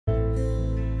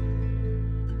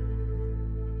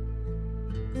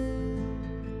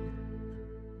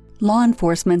Law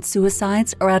enforcement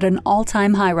suicides are at an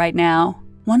all-time high right now.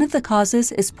 One of the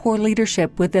causes is poor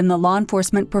leadership within the law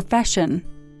enforcement profession.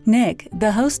 Nick,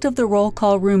 the host of the Roll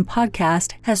Call Room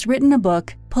podcast, has written a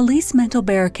book, Police Mental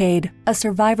Barricade, A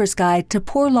Survivor's Guide to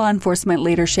Poor Law Enforcement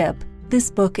Leadership. This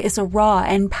book is a raw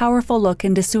and powerful look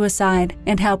into suicide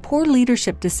and how poor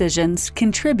leadership decisions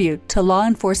contribute to law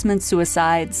enforcement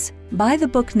suicides. Buy the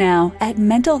book now at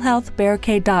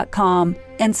mentalhealthbarricade.com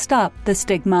and stop the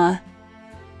stigma.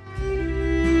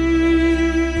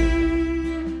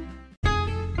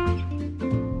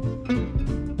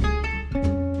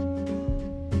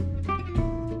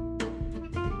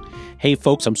 Hey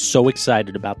folks, I'm so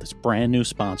excited about this brand new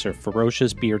sponsor,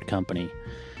 Ferocious Beard Company.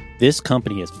 This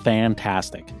company is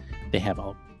fantastic. They have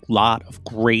a lot of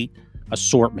great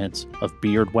assortments of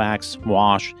beard wax,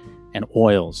 wash, and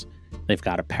oils. They've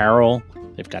got apparel,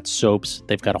 they've got soaps,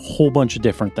 they've got a whole bunch of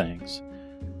different things.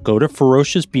 Go to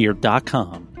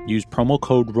ferociousbeard.com, use promo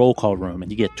code ROLLCALLROOM,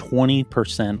 and you get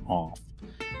 20% off.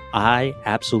 I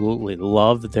absolutely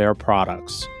love their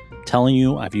products. I'm telling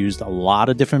you, I've used a lot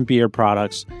of different beard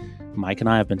products. Mike and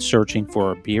I have been searching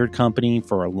for a beard company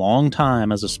for a long time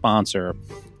as a sponsor,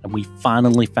 and we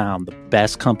finally found the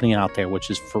best company out there, which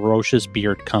is Ferocious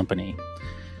Beard Company.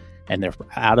 And they're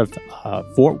out of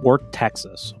Fort Worth,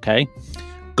 Texas, okay?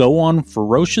 Go on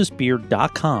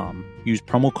ferociousbeard.com, use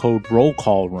promo code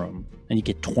ROLLCALLROOM, and you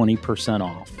get 20%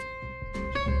 off.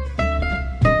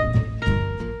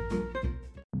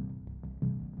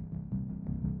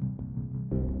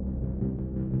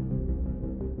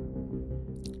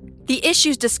 The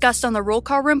issues discussed on the Roll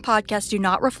Call Room podcast do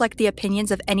not reflect the opinions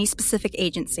of any specific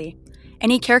agency.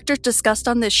 Any characters discussed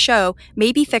on this show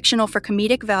may be fictional for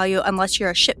comedic value unless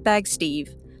you're a shitbag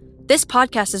Steve. This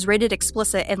podcast is rated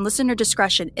explicit and listener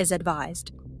discretion is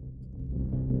advised.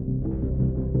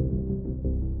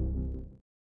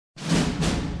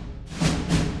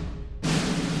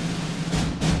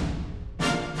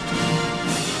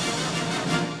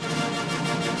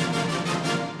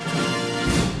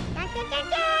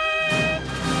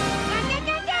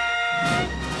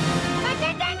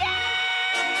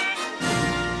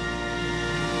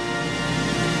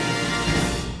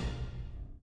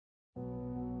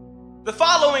 The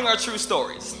following are true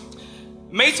stories.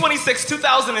 May 26,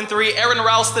 2003, Aaron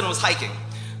Ralston was hiking.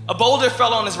 A boulder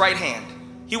fell on his right hand.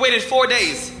 He waited 4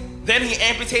 days. Then he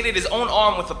amputated his own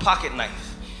arm with a pocket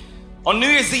knife. On New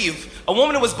Year's Eve, a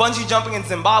woman was bungee jumping in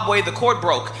Zimbabwe. The cord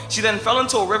broke. She then fell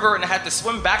into a river and had to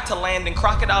swim back to land in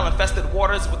crocodile-infested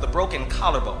waters with a broken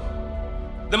collarbone.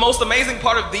 The most amazing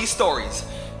part of these stories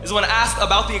is when asked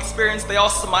about the experience, they all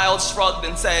smiled, shrugged,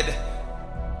 and said,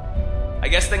 "I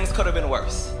guess things could have been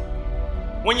worse."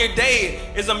 When your day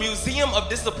is a museum of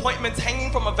disappointments hanging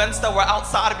from events that were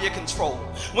outside of your control.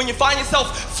 When you find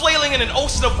yourself flailing in an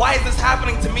ocean of why is this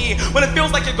happening to me? When it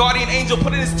feels like your guardian angel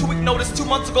put in his 2-week notice 2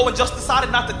 months ago and just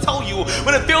decided not to tell you.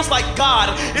 When it feels like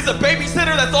God is a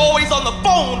babysitter that's always on the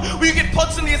phone. When you get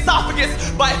punched in the esophagus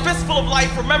by a fistful of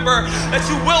life, remember that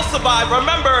you will survive.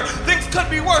 Remember, things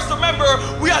could be worse. Remember,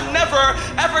 we are never,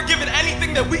 ever given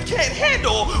anything that we can't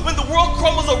handle. When the world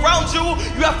crumbles around you,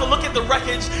 you have to look at the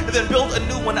wreckage and then build a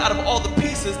new one out of all the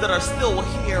pieces that are still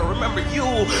here. Remember, you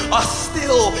are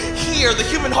still here. The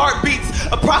human heart beats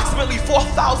approximately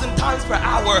 4,000 times per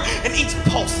hour, and each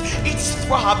pulse, each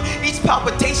throb, each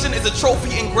palpitation is a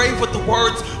trophy engraved with the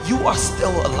words, "You are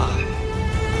still alive."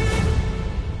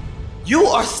 You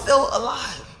are still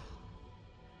alive.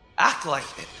 Act like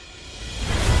it.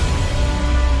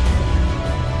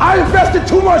 I invested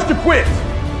too much to quit.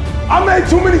 I made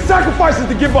too many sacrifices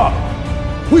to give up.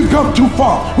 We've come too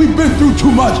far. We've been through too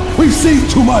much. We've seen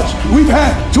too much. We've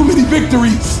had too many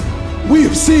victories. We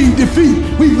have seen defeat.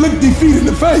 We've looked defeat in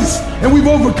the face and we've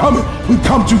overcome it. We've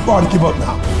come too far to give up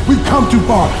now. We've come too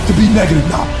far to be negative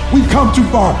now. We've come too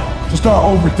far to start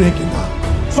overthinking now.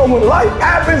 So when life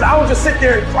happens, I don't just sit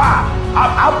there and cry.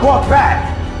 I buck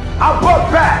back. I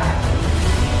buck back.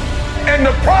 And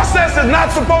the process is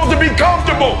not supposed to be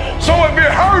comfortable. So if it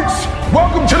hurts,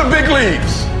 welcome to the big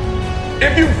leagues.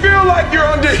 If you feel like you're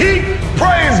under heat,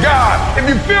 praise God. If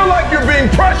you feel like you're being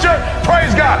pressured,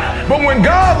 praise God. But when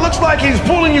God looks like he's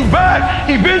pulling you back,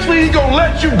 eventually he's gonna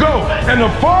let you go. And the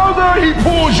farther he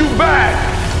pulls you back,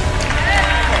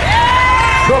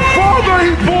 the farther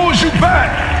he pulls you back,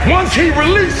 once he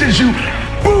releases you,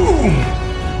 boom.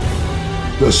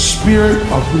 The spirit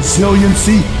of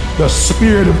resiliency, the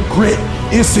spirit of grit,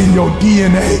 it's in your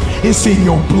DNA, it's in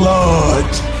your blood.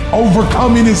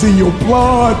 Overcoming is in your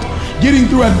blood. Getting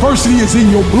through adversity is in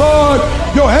your blood.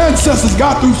 Your ancestors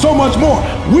got through so much more.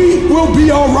 We will be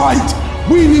all right.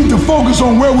 We need to focus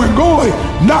on where we're going,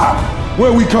 not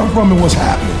where we come from and what's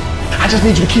happening. I just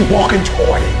need you to keep walking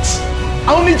toward it.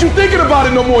 I don't need you thinking about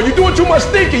it no more. You're doing too much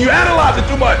thinking. You analyze it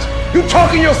too much. You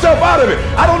talking yourself out of it.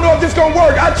 I don't know if this gonna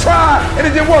work. I tried and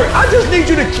it didn't work. I just need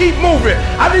you to keep moving.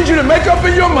 I need you to make up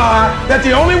in your mind that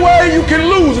the only way you can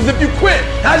lose is if you quit.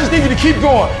 I just need you to keep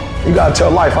going. You gotta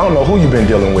tell life, I don't know who you've been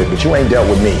dealing with, but you ain't dealt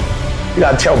with me. You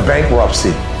gotta tell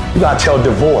bankruptcy. You gotta tell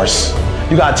divorce.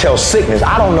 You gotta tell sickness.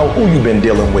 I don't know who you've been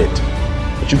dealing with,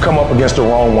 but you come up against the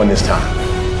wrong one this time.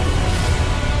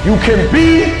 You can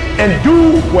be and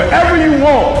do whatever you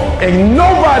want, and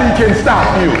nobody can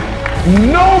stop you.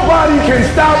 Nobody can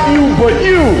stop you but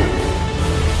you.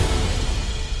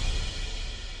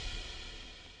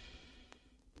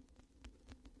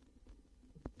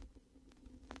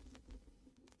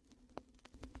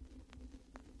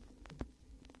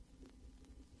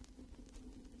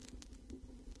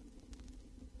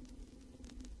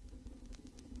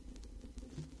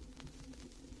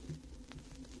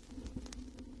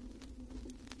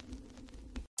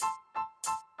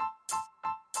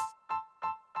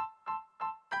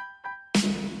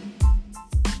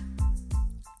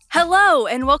 Hello,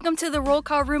 and welcome to the Roll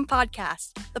Call Room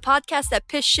podcast, the podcast that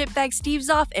pissed shitbag Steve's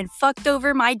off and fucked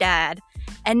over my dad.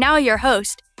 And now your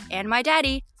host, and my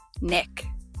daddy, Nick.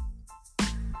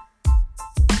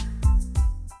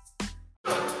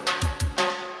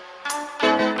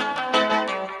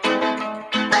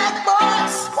 Bad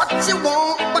boys, what you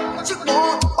want, what you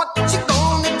want, what you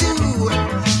gonna do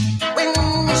when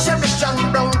Sheriff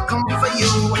John Brown come for you?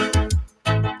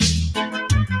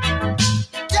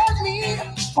 Tell me.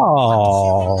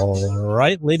 All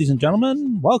right, ladies and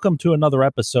gentlemen, welcome to another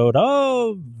episode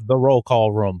of the Roll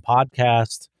Call Room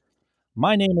podcast.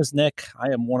 My name is Nick. I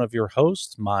am one of your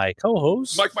hosts. My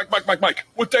co-host, Mike.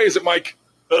 What day is it, Mike?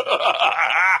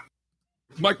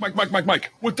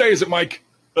 Mike. What day is it, Mike?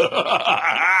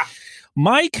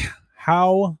 Mike.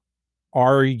 How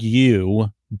are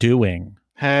you doing?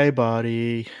 Hey,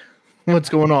 buddy. What's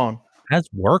going on? How's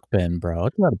work been, bro?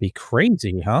 It's got to be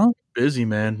crazy, huh? Busy,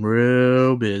 man.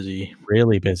 Real busy.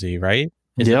 Really busy, right?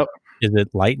 Is it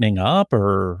lightening up,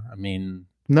 or I mean,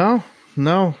 No.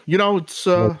 You know, it's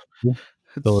I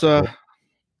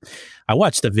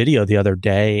watched a video the other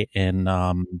day in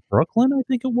Brooklyn, I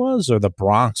think it was, or the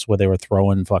Bronx, where they were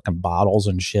throwing fucking bottles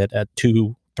and shit at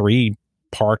 2-3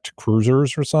 parked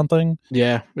cruisers or something.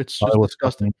 yeah, it's just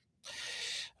disgusting.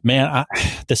 Man,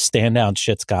 the stand down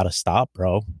shit's got to stop,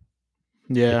 bro.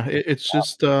 Yeah, it's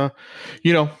just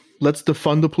let's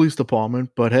defund the police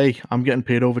department, but hey, I'm getting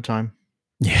paid overtime.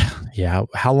 Yeah.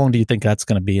 How long do you think that's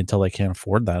going to be until they can't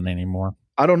afford that anymore?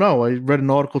 I don't know. I read an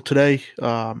article today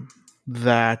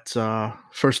that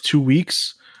first 2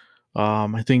 weeks,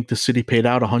 I think the city paid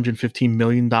out $115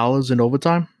 million in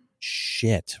overtime.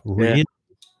 Shit, really?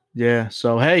 Yeah.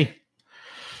 So hey,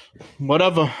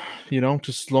 whatever,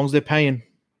 just as long as they're paying.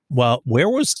 Well, there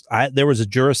was a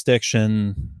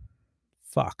jurisdiction.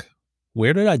 Fuck.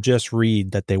 Where did I just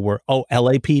read that they were? Oh,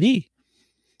 LAPD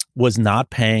was not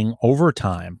paying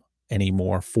overtime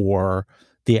anymore for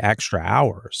the extra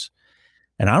hours.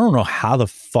 And I don't know how the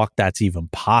fuck that's even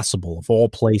possible. Of all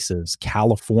places,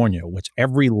 California, which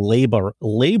every labor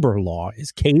law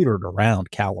is catered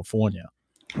around California.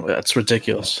 That's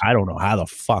ridiculous. I don't know how the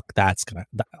fuck that's going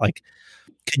to, like,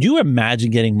 could you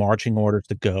imagine getting marching orders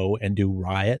to go and do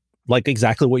riot? Like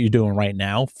exactly what you're doing right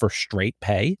now for straight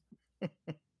pay?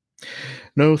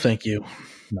 No, thank you.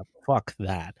 No, fuck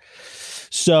that.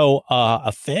 So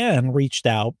a fan reached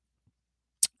out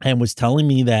and was telling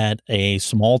me that a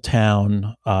small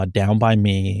town down by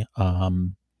me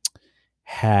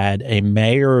had a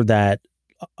mayor that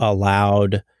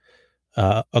allowed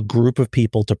a group of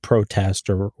people to protest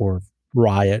or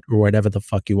riot or whatever the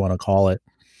fuck you want to call it.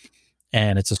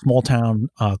 And it's a small town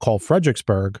called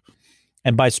Fredericksburg.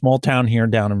 And by small town here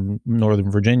down in Northern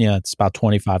Virginia, it's about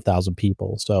 25,000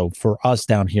 people. So for us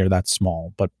down here, that's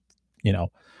small. But,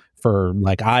 for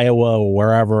like Iowa or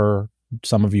wherever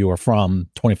some of you are from,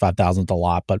 25,000 is a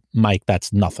lot. But Mike,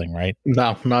 that's nothing, right?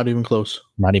 No, not even close.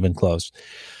 Not even close.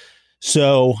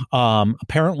 So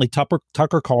apparently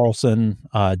Tucker Carlson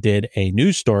did a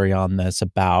news story on this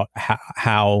about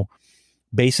how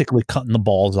basically cutting the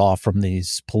balls off from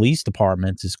these police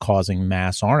departments is causing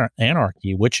mass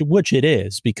anarchy, which it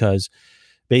is, because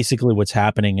basically what's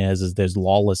happening is there's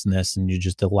lawlessness and you're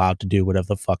just allowed to do whatever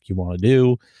the fuck you want to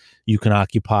do. You can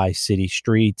occupy city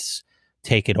streets,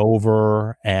 take it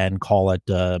over and call it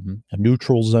a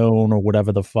neutral zone or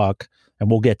whatever the fuck.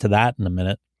 And we'll get to that in a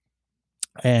minute.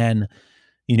 And,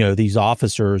 these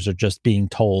officers are just being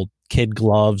told kid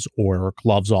gloves or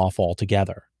gloves off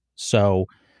altogether. So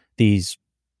these,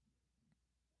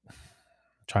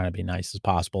 trying to be nice as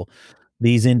possible,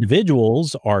 these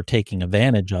individuals are taking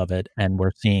advantage of it, and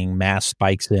we're seeing mass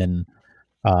spikes in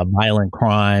violent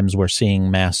crimes. We're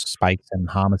seeing mass spikes in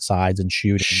homicides and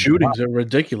shootings. Shootings are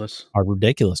ridiculous. Are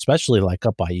ridiculous, especially like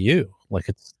up by you. Like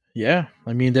it's yeah.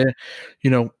 I mean, they,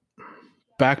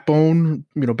 backbone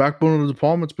of the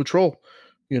department's patrol.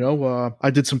 I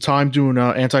did some time doing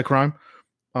anti-crime,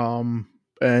 and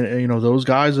those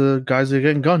guys are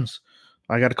getting guns.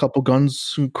 I got a couple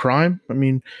guns in crime. I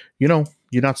mean, you're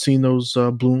not seeing those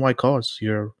blue and white cars.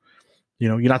 You're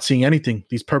not seeing anything.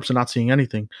 These perps are not seeing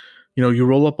anything. You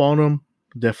roll up on them,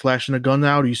 they're flashing a gun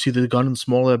out. You see the gun in the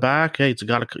small of their back. Hey, you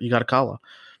got a collar.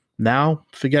 Now,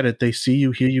 forget it. They see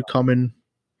you, hear you coming.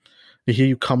 They hear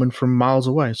you coming from miles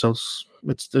away. So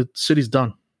it's the city's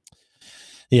done.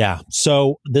 Yeah.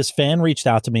 So this fan reached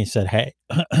out to me and said, "Hey,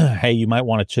 hey, you might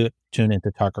want to tune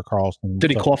into Tucker Carlson."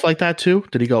 Did he cough like that too?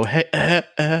 Did he go,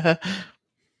 "Hey"?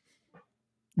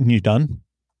 You done?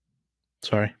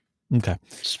 Sorry. Okay.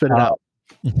 Spit it out.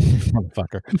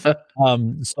 Motherfucker.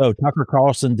 So Tucker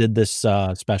Carlson did this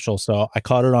special. So I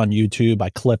caught it on YouTube. I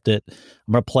clipped it.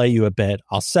 I'm going to play you a bit.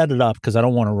 I'll set it up because I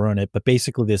don't want to ruin it. But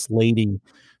basically this lady,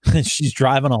 she's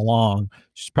driving along.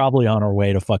 She's probably on her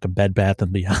way to fucking Bed Bath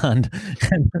and Beyond.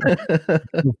 And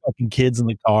fucking kids in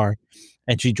the car.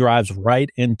 And she drives right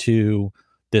into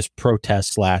this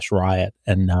protest / riot.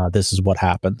 And this is what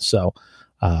happened. So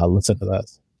listen to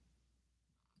this.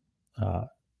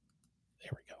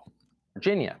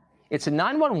 Virginia. It's a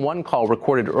 911 call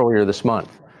recorded earlier this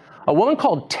month. A woman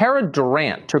called Tara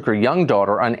Durant took her young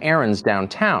daughter on errands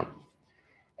downtown.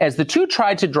 As the two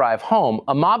tried to drive home,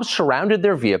 a mob surrounded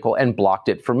their vehicle and blocked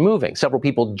it from moving. Several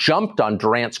people jumped on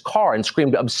Durant's car and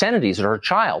screamed obscenities at her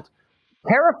child.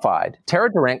 Terrified,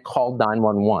 Tara Durant called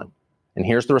 911. And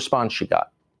here's the response she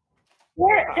got.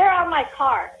 They're on my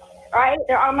car. Right?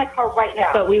 They're on my car right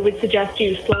now. But we would suggest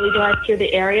you slowly drive through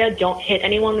the area. Don't hit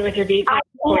anyone with your vehicle.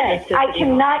 I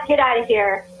cannot get out of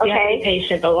here. Okay. You have to be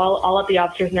patient, but I'll let the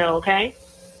officers know. Okay.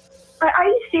 Are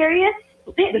you serious?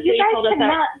 The city told us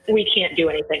that we can't do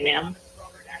anything, ma'am.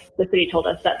 The city told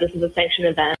us that this is a sanctioned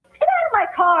event. Get out of my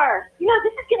car. This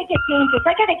is going to get dangerous.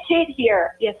 I got a kid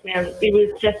here. Yes, ma'am. We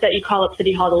would suggest that you call up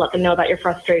City Hall to let them know about your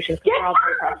frustrations. We're all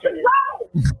very frustrated.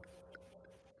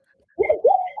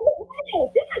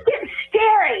 This is getting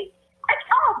scary.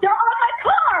 They're on my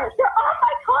car. They're on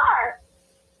my car.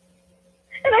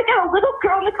 And I got a little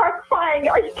girl in the car crying.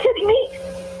 Are you kidding me?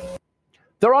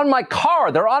 They're on my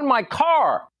car. They're on my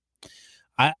car.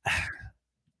 I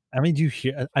mean, do you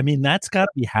hear? I mean, that's got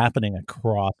to be happening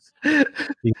across the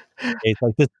states.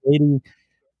 Like this lady,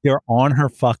 they're on her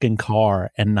fucking car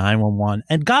and 911.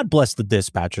 And God bless the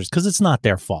dispatchers because it's not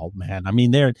their fault, man. I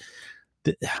mean, I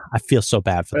feel so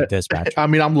bad for the dispatcher. I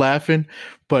mean, I'm laughing,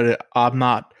 but I'm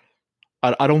not.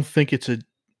 I don't think it's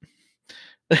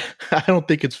I don't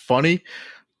think it's funny,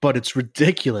 but it's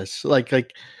ridiculous. Like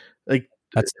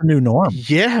that's the new norm.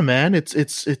 Yeah, man. It's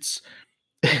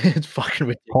fucking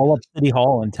ridiculous. Call up City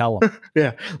Hall and tell them.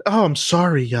 Yeah. Oh, I'm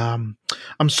sorry. I'm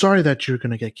sorry that you're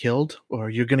gonna get killed or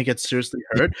you're gonna get seriously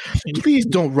hurt. Please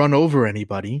don't run over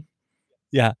anybody.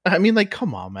 Yeah. I mean, like,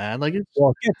 come on, man. Like,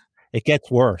 it gets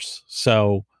worse.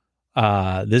 So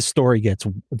this story gets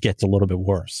a little bit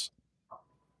worse.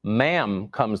 Ma'am,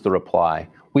 comes the reply.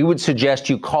 We would suggest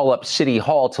you call up City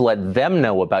Hall to let them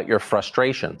know about your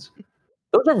frustrations.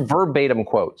 Those are verbatim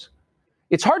quotes.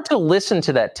 It's hard to listen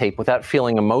to that tape without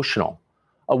feeling emotional.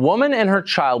 A woman and her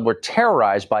child were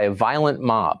terrorized by a violent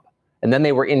mob, and then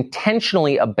they were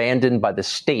intentionally abandoned by the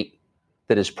state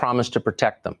that has promised to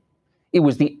protect them. It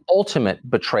was the ultimate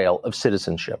betrayal of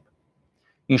citizenship.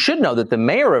 You should know that the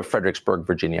mayor of Fredericksburg,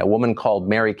 Virginia, a woman called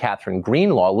Mary Catherine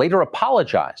Greenlaw, later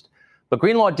apologized. But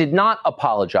Greenlaw did not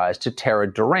apologize to Tara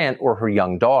Durant or her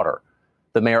young daughter.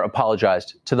 The mayor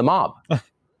apologized to the mob.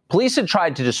 Police had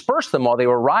tried to disperse them while they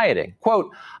were rioting. Quote,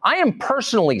 "I am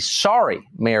personally sorry,"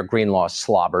 Mayor Greenlaw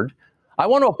slobbered. "I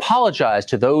want to apologize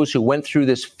to those who went through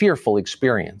this fearful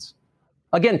experience."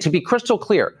 Again, to be crystal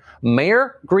clear,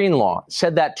 Mayor Greenlaw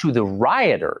said that to the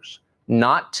rioters,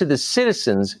 not to the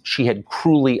citizens she had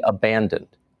cruelly abandoned.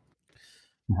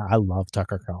 I love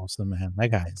Tucker Carlson, man.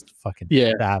 That guy is fucking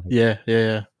savage.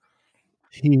 Yeah.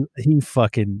 He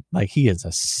fucking, like, he is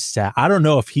a I don't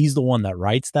know if he's the one that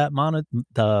writes that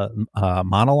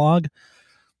monologue,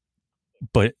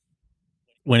 but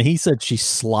when he said she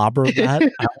slobbered that,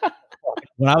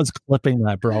 when I was clipping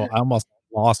that, bro, I almost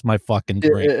lost my fucking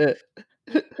brain.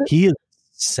 He is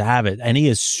savage, and he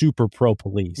is super pro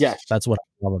police. Yes, that's what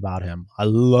I love about him. I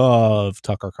love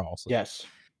Tucker Carlson. Yes,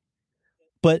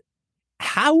 but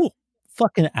how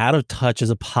fucking out of touch as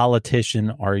a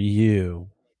politician are you?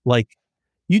 Like,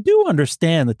 You do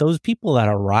understand that those people that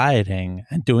are rioting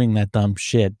and doing that dumb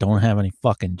shit don't have any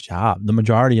fucking job. The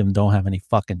majority of them don't have any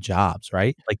fucking jobs,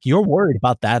 right? Like, you're worried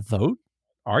about that vote?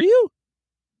 Are you?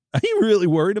 Are you really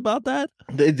worried about that?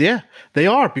 Yeah, they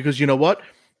are, because you know what?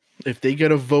 If they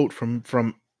get a vote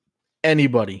from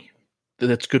anybody,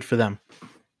 that's good for them.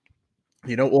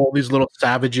 You know, all these little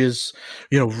savages,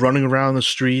 you know, running around the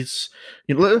streets.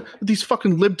 You know, these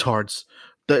fucking libtards.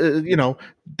 You know,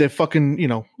 they're fucking, you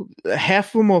know, half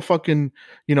of them are fucking,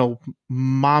 you know,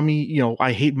 mommy, you know,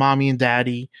 I hate mommy and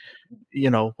daddy, you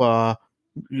know,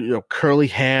 curly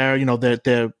hair, you know,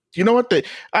 they're you know what?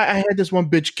 I had this one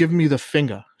bitch giving me the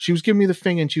finger. She was giving me the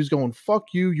finger and she was going,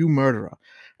 "Fuck you, you murderer."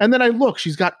 And then I look,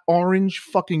 she's got orange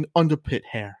fucking under armpit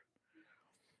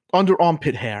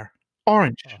hair.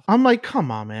 Orange. I'm like,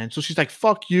 come on, man. So she's like,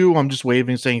 "Fuck you." I'm just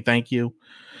waving, saying thank you.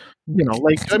 You know,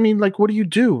 like, I mean, like, what do you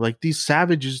do? Like, these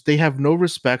savages, they have no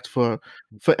respect for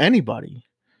anybody,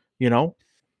 you know?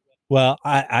 Well,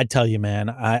 I tell you, man,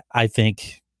 I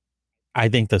think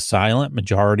the silent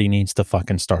majority needs to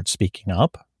fucking start speaking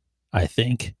up. I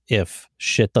think if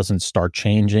shit doesn't start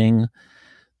changing,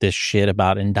 this shit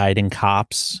about indicting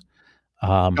cops.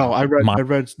 I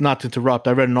read, not to interrupt,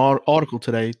 I read an article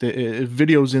today, the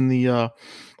videos in the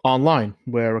online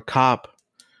where a cop,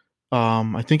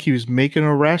 I think he was making an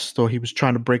arrest or he was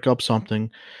trying to break up something,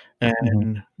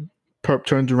 and perp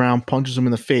turns around, punches him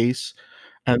in the face,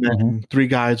 and then three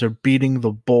guys are beating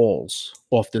the balls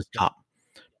off this cop.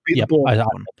 He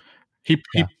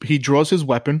draws his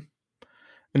weapon,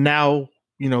 and now,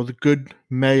 you know, the good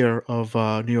mayor of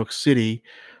New York City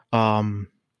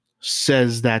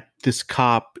says that this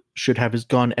cop should have his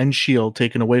gun and shield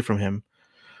taken away from him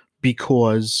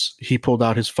because he pulled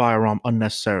out his firearm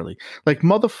unnecessarily. Like,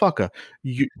 motherfucker,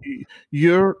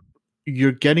 you're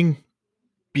getting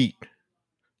beat.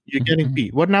 You're getting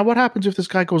beat. What happens if this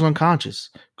guy goes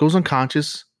unconscious?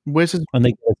 Where's his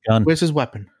gun? Where's his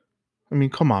weapon? I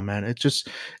mean, come on, man. It's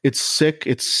sick.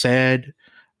 It's sad.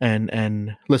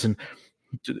 And listen,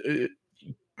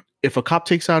 if a cop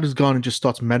takes out his gun and just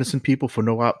starts menacing people for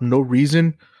no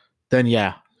reason, then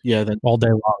then all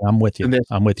day long, I'm with you.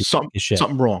 I'm with you.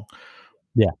 Something wrong.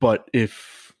 Yeah. But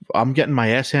if I'm getting my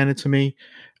ass handed to me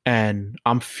and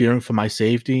I'm fearing for my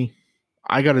safety,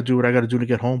 I got to do what I got to do to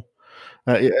get home.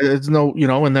 It's no, you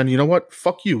know, and then, you know what?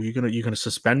 Fuck you. You're gonna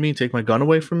suspend me and take my gun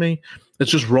away from me?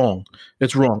 It's just wrong.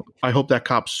 It's wrong. I hope that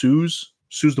cop sues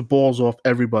the balls off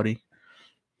everybody.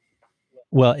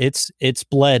 Well, it's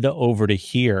bled over to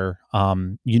here.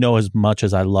 You know, as much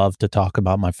as I love to talk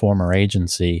about my former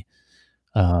agency,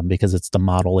 because it's the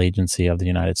model agency of the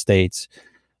United States,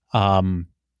 a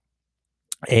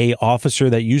officer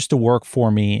that used to work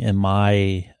for me in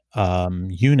my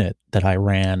unit that I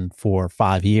ran for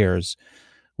 5 years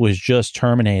was just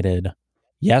terminated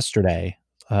yesterday.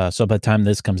 So by the time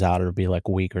this comes out, it'll be like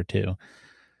a week or two.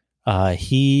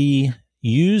 He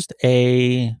used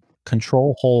a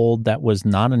control hold that was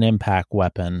not an impact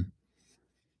weapon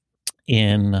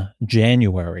in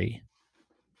January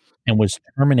and was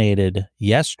terminated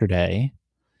yesterday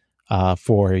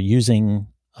for using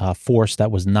force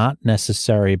that was not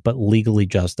necessary but legally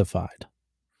justified.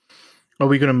 Are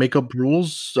we going to make up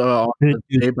rules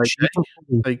day by day?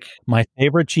 Like, my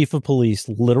favorite chief of police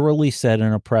literally said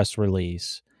in a press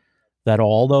release that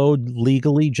although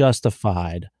legally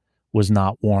justified, was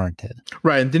not warranted.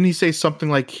 Right. And didn't he say something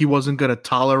like he wasn't going to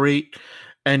tolerate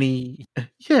any?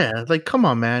 Yeah. Like, come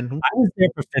on, man. I was there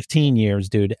for 15 years,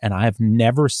 dude, and I have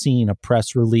never seen a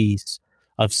press release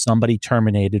of somebody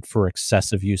terminated for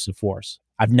excessive use of force.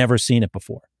 I've never seen it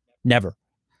before. Never.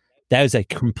 That is a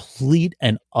complete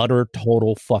and utter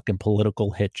total fucking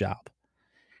political hit job.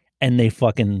 And they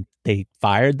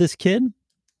fired this kid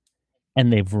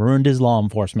and they've ruined his law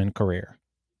enforcement career.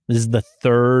 This is the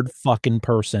third fucking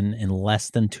person in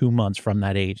less than 2 months from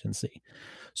that agency.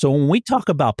 So when we talk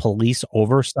about police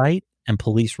oversight and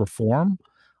police reform,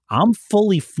 I'm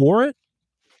fully for it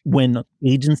when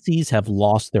agencies have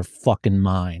lost their fucking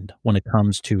mind when it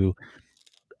comes to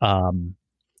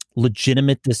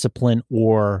legitimate discipline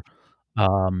or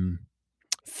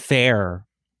fair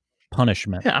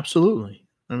punishment. Yeah, absolutely.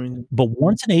 I mean, but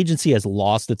once an agency has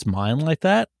lost its mind like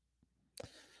that,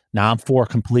 now I'm for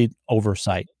complete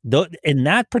oversight. In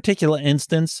that particular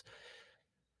instance,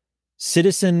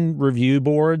 citizen review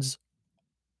boards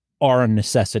are a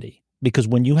necessity, because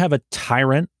when you have a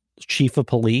tyrant chief of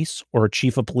police or a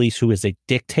chief of police who is a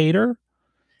dictator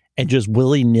and just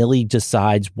willy-nilly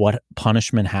decides what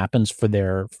punishment happens for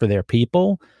their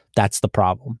people, that's the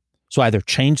problem. So either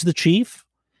change the chief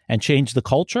and change the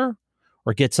culture,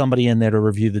 or get somebody in there to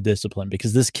review the discipline,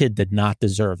 because this kid did not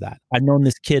deserve that. I've known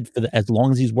this kid for as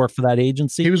long as he's worked for that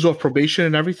agency. He was off probation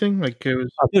and everything. Like it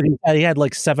was. Dude, he had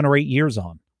like 7 or 8 years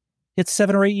on. He had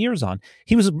 7 or 8 years on.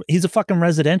 He's a fucking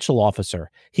residential officer.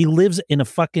 He lives in a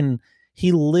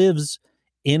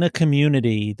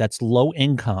community that's low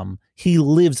income. He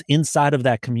lives inside of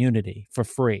that community for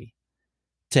free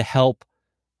to help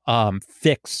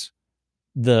fix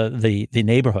the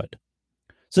neighborhood.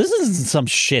 So this isn't some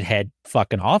shithead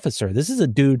fucking officer. This is a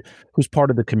dude who's part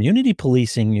of the community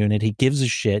policing unit. He gives a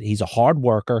shit. He's a hard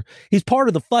worker. He's part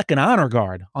of the fucking honor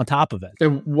guard on top of it.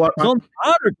 And what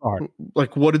honor guard?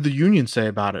 Like, what did the union say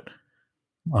about it?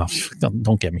 Oh,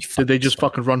 don't get me. Did they just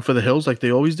fucking run for the hills like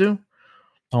they always do?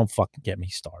 Don't fucking get me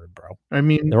started, bro. I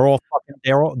mean, they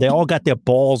all got their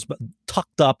balls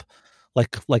tucked up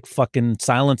like fucking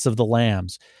Silence of the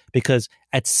Lambs, because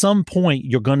at some point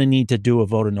you're going to need to do a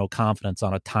vote of no confidence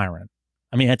on a tyrant.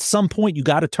 I mean, at some point you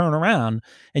got to turn around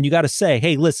and you got to say,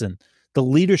 hey, listen, the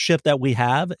leadership that we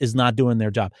have is not doing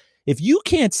their job. If you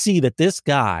can't see that this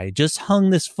guy just hung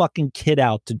this fucking kid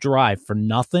out to dry for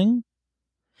nothing,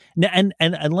 and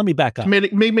let me back up.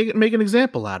 Make an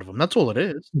example out of him. That's all it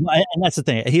is. And that's the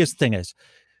thing. Here's the thing is,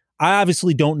 I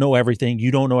obviously don't know everything.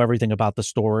 You don't know everything about the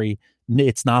story.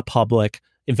 It's not public.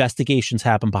 Investigations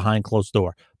happen behind closed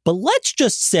door. But let's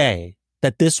just say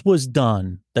that this was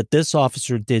done, that this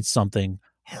officer did something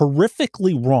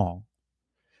horrifically wrong.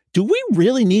 Do we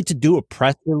really need to do a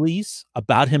press release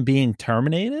about him being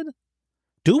terminated?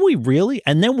 Do we really?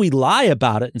 And then we lie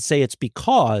about it and say it's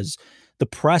because the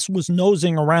press was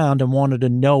nosing around and wanted to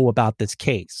know about this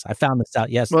case. I found this out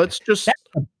yesterday. Well, it's just that's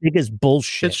the biggest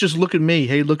bullshit. It's just look at me.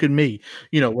 Hey, look at me.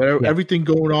 You know, everything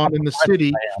going on in the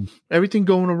city, everything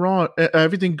going on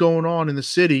in the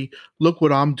city. Look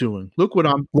what I'm doing. Look what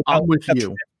I'm with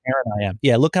you. I am.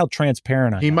 Yeah, look how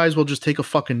transparent I am. He might as well just take a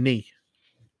fucking knee.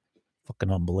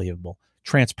 Fucking unbelievable.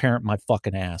 Transparent my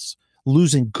fucking ass.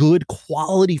 Losing good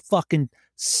quality fucking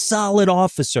solid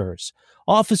officers.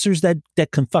 Officers that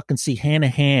can fucking see hand in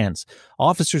hands.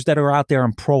 Officers that are out there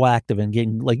and proactive and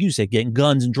getting, like you said, getting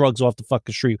guns and drugs off the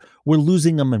fucking street. We're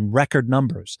losing them in record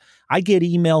numbers. I get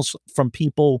emails from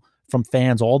people, from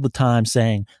fans all the time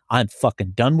saying, I'm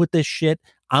fucking done with this shit.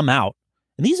 I'm out.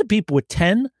 And these are people with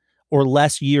 10 or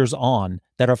less years on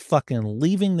that are fucking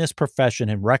leaving this profession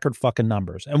in record fucking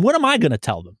numbers. And what am I going to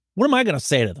tell them? What am I going to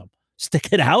say to them? Stick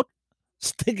it out?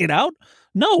 Stick it out?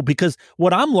 No, because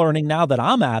what I'm learning now that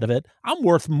I'm out of it, I'm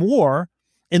worth more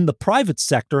in the private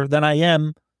sector than I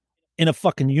am in a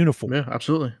fucking uniform. Yeah,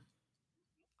 absolutely.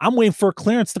 I'm waiting for a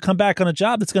clearance to come back on a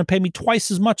job that's going to pay me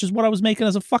twice as much as what I was making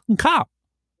as a fucking cop.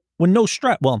 With no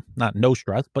stress. Well, not no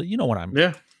stress, but you know what I mean.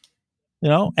 Yeah. You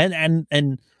know,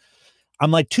 and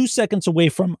I'm like 2 seconds away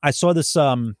from, I saw this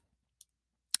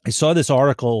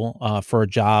article for a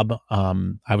job.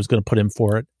 I was going to put in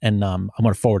for it, and I'm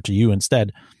going to forward to you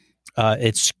instead.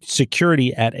 It's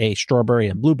security at a strawberry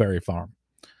and blueberry farm.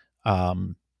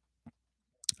 And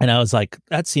I was like,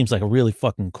 that seems like a really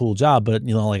fucking cool job. But,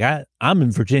 you know, like I'm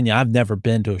in Virginia. I've never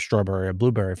been to a strawberry or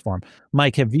blueberry farm.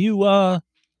 Mike, have you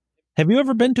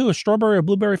ever been to a strawberry or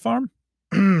blueberry farm?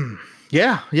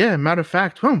 Yeah. Matter of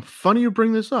fact, funny you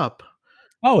bring this up.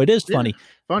 Oh, it is funny.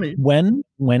 Funny.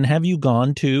 When have you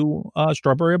gone to a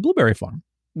strawberry or blueberry farm?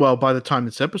 Well, by the time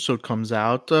this episode comes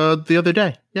out, the other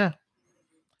day. Yeah.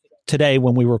 Today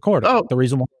when we recorded. Oh. The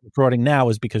reason why we're recording now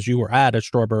is because you were at a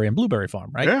strawberry and blueberry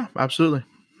farm, right? Yeah, absolutely.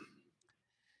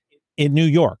 In New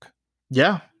York.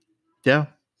 Yeah.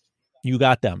 You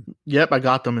got them. Yep, I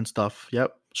got them and stuff.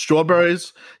 Yep.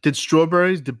 Strawberries, did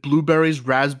blueberries,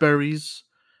 raspberries.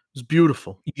 It was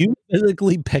beautiful. You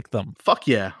physically picked them. Fuck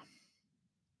yeah.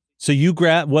 So you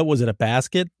grab, what was it, a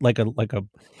basket? Like a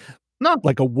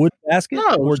wood basket?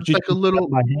 No, or just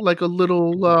like a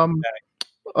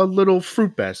little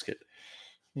fruit basket.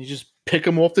 You just pick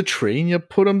them off the tree and you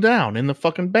put them down in the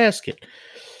fucking basket.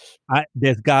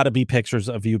 There's got to be pictures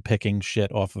of you picking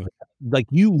shit off of it. Like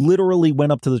you literally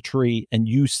went up to the tree and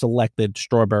you selected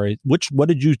strawberries. What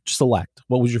did you select?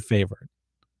 What was your favorite?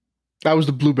 I was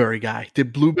the blueberry guy.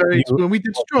 Did blueberries when we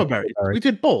did strawberries. We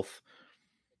did both.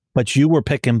 But you were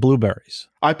picking blueberries.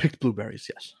 I picked blueberries,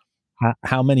 yes.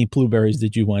 How many blueberries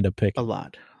did you wind up picking? A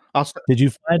lot. Did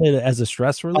you find it as a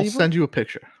stress reliever? I'll send you a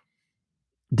picture.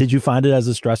 Did you find it as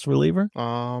a stress reliever?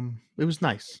 It was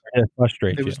nice. It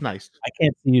frustrated you. It was nice. I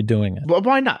can't see you doing it. But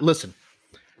why not? Listen,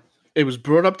 it was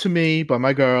brought up to me by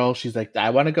my girl. She's like, I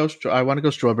want to go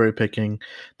strawberry picking.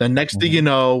 The next thing you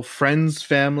know, friends,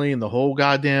 family, and the whole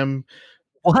goddamn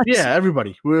yeah,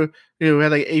 everybody. We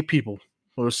had like 8 people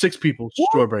or 6 people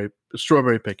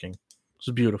strawberry picking. It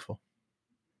was beautiful.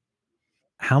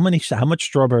 how much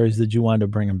strawberries did you wind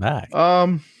up bringing back?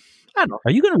 I don't know.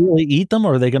 Are you going to really eat them,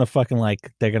 or are they going to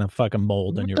they're going to fucking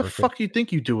mold in your What the fuck you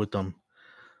think you do with them?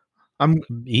 I'm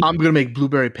going to make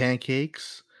blueberry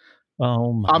pancakes.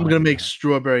 Oh my I'm going to make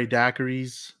strawberry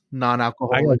daiquiris,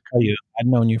 non-alcoholic. I got to tell you, I've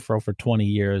known you for over 20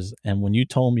 years, and when you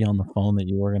told me on the phone that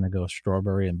you were going to go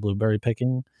strawberry and blueberry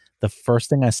picking, the first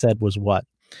thing I said was what?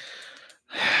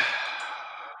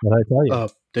 What did I tell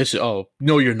you?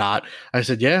 No, you're not. I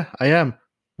said, yeah, I am.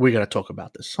 We got to talk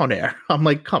about this on air. I'm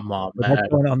like, come on, man. What's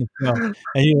going on the show?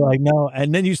 And you're like, no.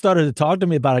 And then you started to talk to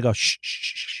me about it. I go,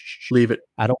 shh. Leave it.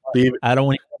 I don't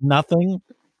want nothing.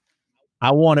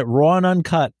 I want it raw and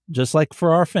uncut, just like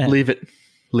for our fans. Leave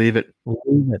it.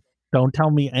 Don't tell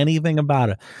me anything about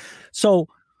it. So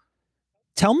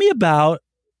tell me about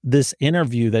this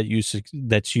interview that you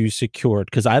secured,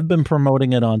 because I've been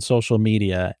promoting it on social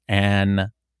media. And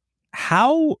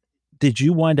how did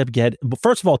you wind up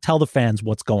first of all, tell the fans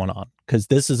what's going on, because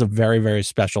this is a very, very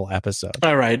special episode.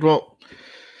 All right. Well,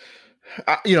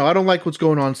 I don't like what's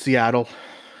going on in Seattle.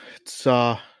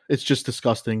 It's just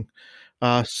disgusting.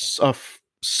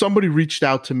 Somebody reached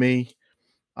out to me,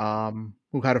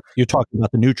 who had You're talking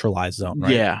about the neutralized zone,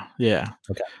 right? Yeah.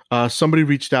 Okay. Somebody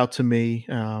reached out to me,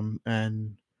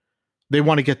 and they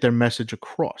want to get their message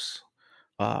across.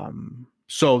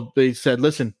 So they said,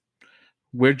 listen,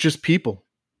 we're just people.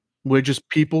 We're just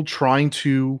people trying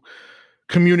to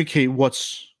communicate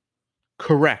what's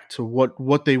correct, or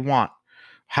what they want,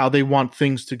 how they want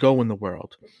things to go in the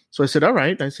world. So I said, all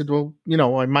right. I said, well,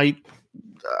 I might,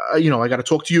 I got to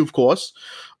talk to you, of course,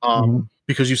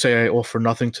 because you say I offer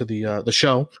nothing to the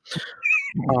show.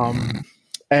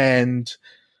 And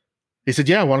he said,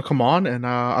 yeah, I want to come on, and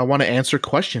I want to answer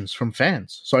questions from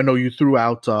fans. So I know you threw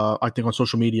out, I think on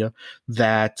social media,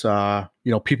 that,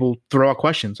 people throw out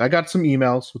questions. I got some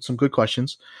emails with some good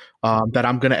questions that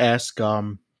I'm going to ask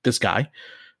this guy,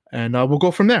 and we'll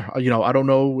go from there. I don't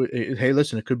know. Hey,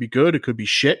 listen, it could be good. It could be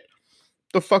shit.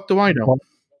 The fuck do I know?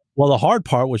 Well, the hard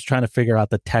part was trying to figure out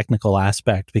the technical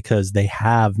aspect, because they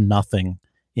have nothing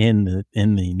in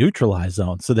the neutralized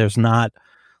zone. So there's not,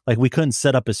 like, we couldn't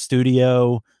set up a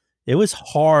studio. It was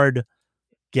hard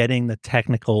getting the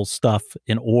technical stuff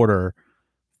in order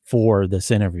for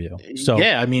this interview. So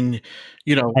yeah, I mean,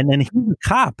 and then he's a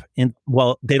cop, and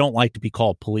they don't like to be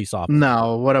called police officers.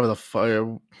 No, whatever the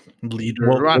fuck,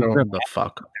 leader. I don't know what the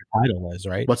fuck their title is,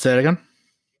 right? What's that again?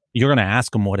 You're going to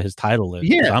ask him what his title is.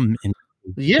 Yeah.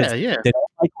 Yeah. They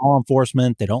don't like law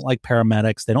enforcement. They don't like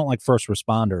paramedics. They don't like first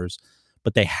responders,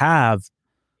 but they have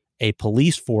a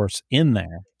police force in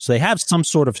there. So they have some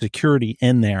sort of security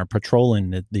in there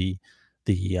patrolling the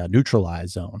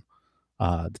neutralized zone,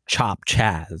 Chop,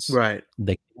 Chaz. Right.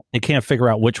 They can't figure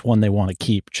out which one they want to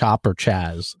keep, Chop or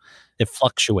Chaz. It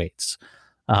fluctuates.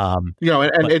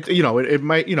 It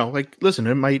might, listen,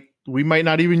 it might, we might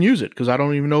not even use it, because I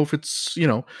don't even know if it's,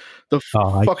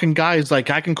 fucking guy is like,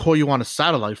 I can call you on a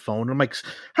satellite phone. I'm like,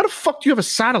 how the fuck do you have a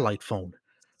satellite phone?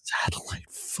 Satellite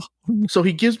phone. So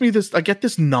he gives me this, I get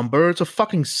this number. It's a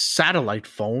fucking satellite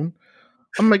phone.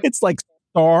 I'm like, it's like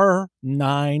star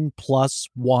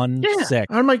 9+1 6.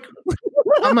 I'm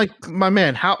like, my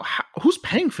man, how who's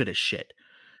paying for this shit?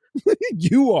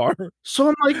 You are. So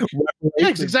I'm like, yeah,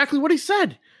 it's exactly what he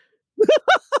said.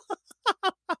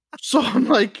 So I'm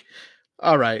like,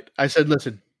 all right. I said,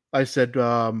 listen, I'm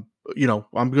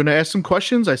going to ask some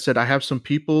questions. I said, I have some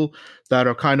people that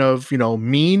are kind of,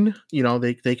 mean,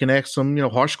 they can ask some,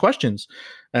 harsh questions.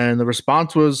 And the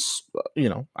response was,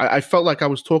 I felt like I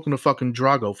was talking to fucking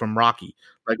Drago from Rocky.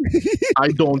 Like, I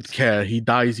don't care. He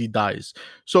dies.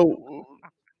 So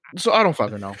I don't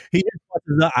fucking know.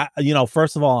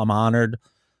 First of all, I'm honored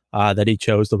that he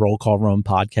chose the Roll Call Room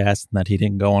podcast, and that he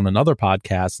didn't go on another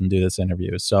podcast and do this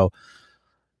interview. So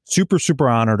super, super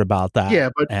honored about that. Yeah,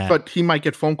 but he might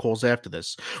get phone calls after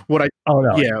this.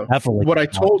 Definitely. What I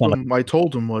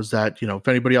told him was that, if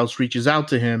anybody else reaches out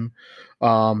to him,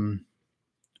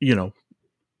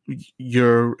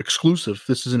 you're exclusive.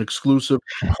 This is an exclusive.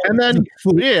 And then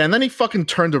he fucking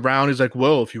turned around. He's like,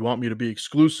 well, if you want me to be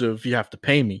exclusive, you have to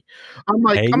pay me. I'm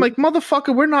like,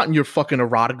 motherfucker, we're not in your fucking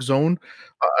erotic zone.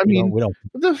 We don't.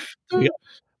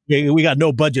 We got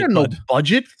no budget. No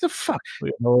budget. The fuck?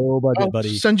 We got no budget, I'll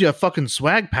buddy. Send you a fucking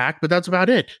swag pack, but that's about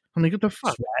it. I'm like, what the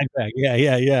fuck? Swag pack.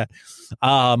 Yeah.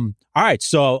 All right.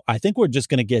 So I think we're just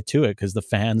going to get to it, because the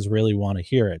fans really want to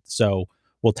hear it. So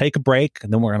we'll take a break,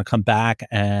 and then we're going to come back,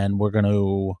 and we're going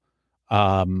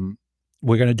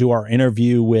to do our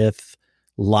interview with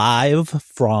live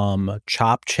from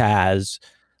Chop Chaz,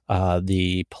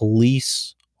 the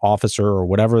police officer, or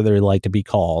whatever they like to be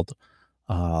called,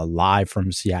 live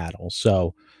from Seattle.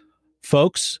 So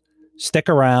folks, Stick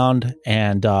around,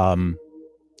 and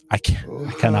I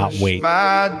cannot wait.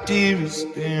 My dear, it's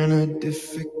been a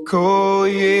difficult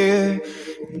year,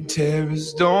 and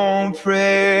terrorists don't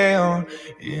prey on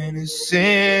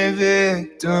innocent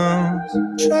victims.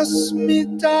 Trust me,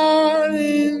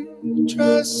 darling.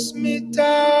 Trust me,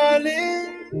 darling.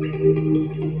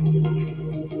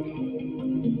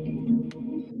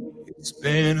 It's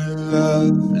been a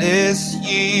loveless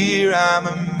year. I'm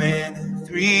a man of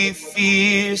 3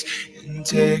 fears: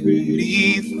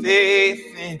 integrity,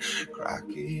 faith, and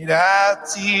crocodile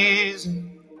tears.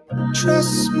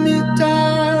 Trust me,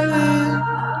 darling.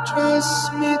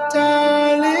 Trust me,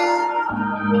 darling.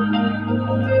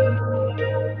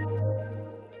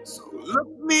 So look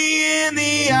me in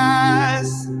the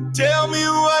eyes. Tell me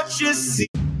what you see.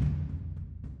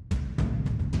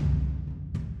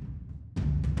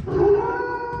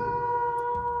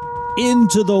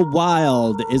 Into the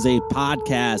Wild is a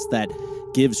podcast that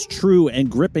gives true and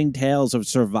gripping tales of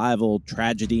survival,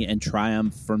 tragedy, and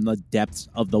triumph from the depths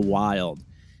of the wild.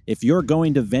 If you're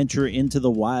going to venture into the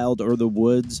wild or the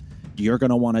woods, you're going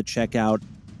to want to check out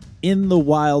In the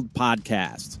Wild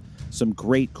podcast. Some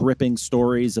great gripping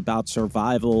stories about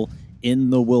survival in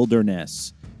the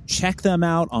wilderness. Check them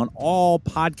out on all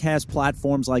podcast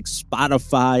platforms like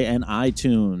Spotify and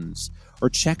iTunes, or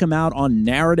check them out on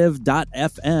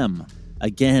narrative.fm.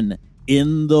 Again,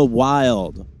 In the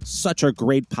Wild. Such a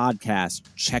great podcast.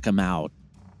 Check them out.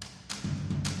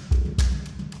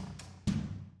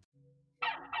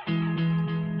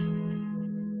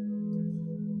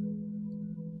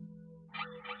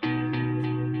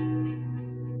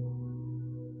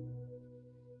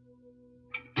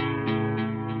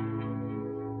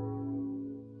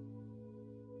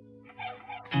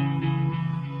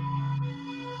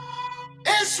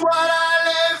 It's what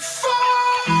I live for.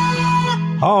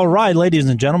 All right, ladies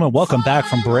and gentlemen, welcome back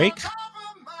from break.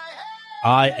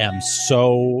 I am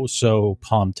so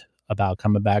pumped about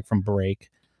coming back from break.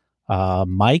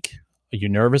 Mike, are you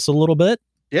nervous a little bit?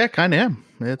 Yeah, kind of am.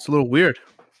 It's a little weird.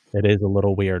 It is a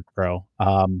little weird, bro.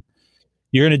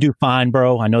 You're going to do fine,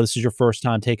 bro. I know this is your first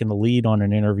time taking the lead on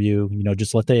an interview. You know,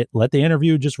 just let the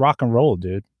interview just rock and roll,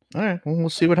 dude. All right, well, we'll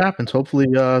see what happens. Hopefully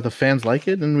the fans like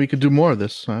it and we could do more of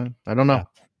this. I don't know. Yeah.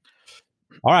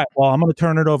 All right, well, I'm going to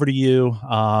turn it over to you.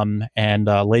 And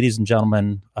ladies and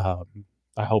gentlemen,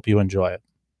 I hope you enjoy it.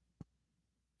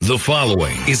 The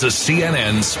following is a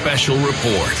CNN special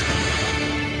report.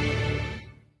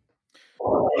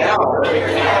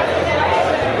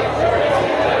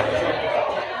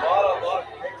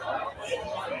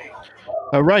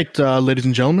 All right, ladies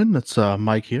and gentlemen, it's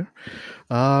Mike here.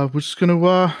 We're just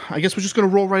gonna, I guess we're just gonna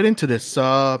roll right into this.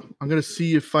 I'm gonna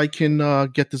see if I can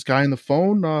get this guy on the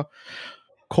phone.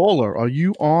 Caller, are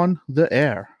you on the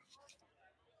air?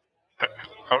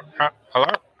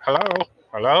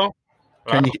 Hello.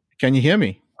 Can you hear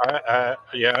me?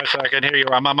 Yes, I can hear you.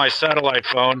 I'm on my satellite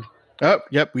phone. Oh,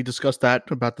 yep. We discussed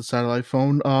that about the satellite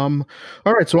phone. All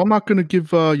right. So I'm not gonna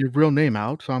give your real name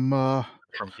out. I'm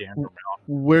from Gander Mountain.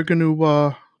 We're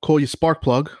gonna call you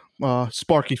Sparkplug,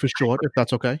 Sparky for short, if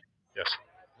that's okay. Yes.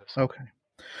 Okay.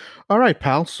 All right,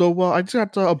 pal. So I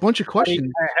just got a bunch of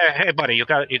questions. Hey, buddy, you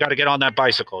got to get on that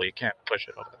bicycle. You can't push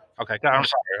it over there. Okay, I'm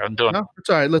sorry. I'm doing. No, it's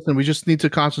all right. Listen, we just need to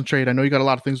concentrate. I know you got a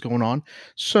lot of things going on,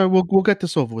 so we'll get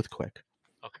this over with quick.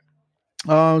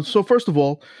 Okay. So first of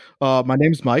all, my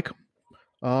name's Mike.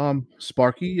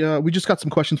 Sparky. We just got some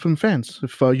questions from fans.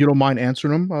 If you don't mind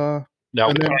answering them. No,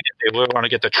 we want to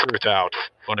get the truth out.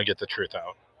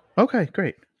 Okay,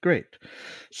 great.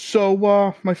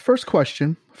 So my first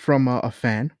question from a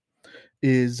fan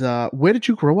is, where did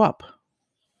you grow up?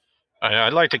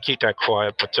 I'd like to keep that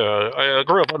quiet, but I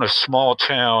grew up in a small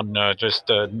town just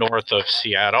north of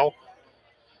Seattle.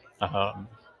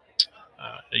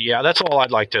 Yeah, that's all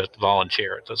I'd like to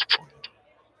volunteer at this point.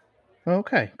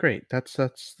 Okay, great. That's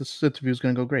this interview is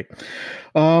going to go great.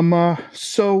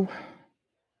 So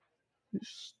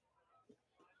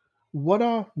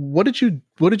what did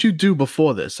you do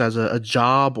before this as a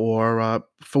job or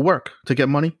for work to get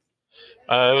money?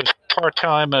 I was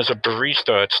part-time as a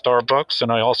barista at Starbucks,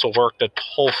 and I also worked at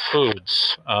Whole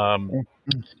Foods. I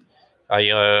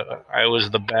was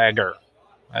the bagger.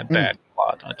 I bagged a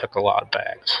lot. I took a lot of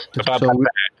bags. I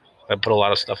put a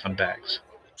lot of stuff in bags.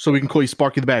 So we can call you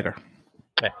Sparky the Bagger.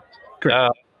 Bags.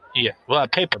 Great. Yeah, well,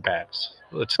 paper bags.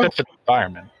 It's good for the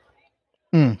environment.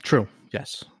 True.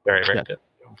 Yes. Very, very good.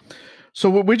 So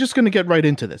we're just going to get right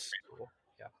into this.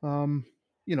 Yeah.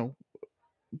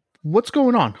 What's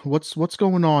going on? What's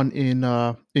going on in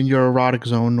your erotic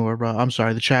zone, or I'm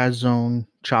sorry, the Chaz zone,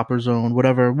 Chopper zone,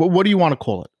 whatever. What do you want to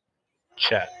call it?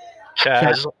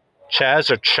 Chaz.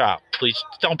 Chaz or Chop? Please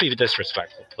don't be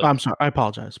disrespectful. Please. I'm sorry. I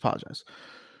apologize.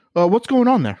 What's going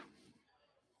on there?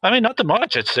 I mean, nothing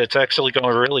much. It's actually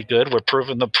going really good. We're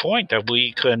proving the point that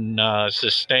we can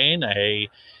sustain a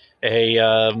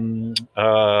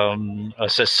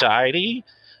society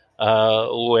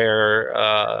where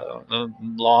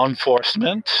law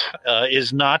enforcement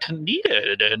is not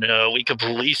needed, and we can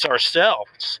police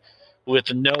ourselves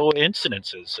with no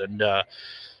incidences. And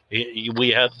we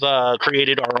have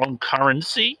created our own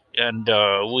currency, and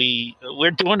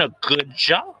we're doing a good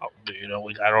job. You know,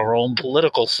 we got our own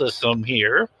political system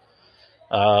here.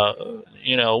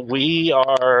 You know, we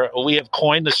have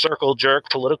coined the circle jerk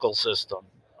political system.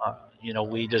 You know,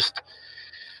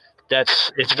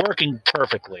 it's working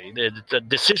perfectly. The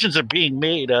decisions are being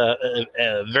made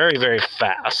very, very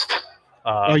fast.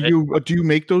 Do you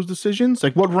make those decisions?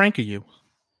 Like, what rank are you?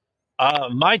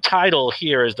 My title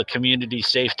here is the Community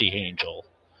Safety Angel.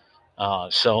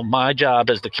 So my job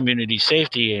as the Community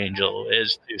Safety Angel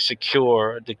is to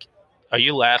secure the. Are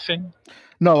you laughing?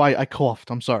 No, I coughed.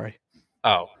 I'm sorry.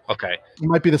 Oh, okay. It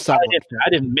might be the side. I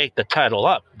didn't make the title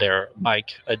up there, Mike.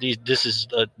 This is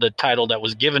the title that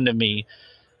was given to me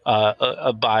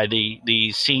by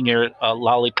the senior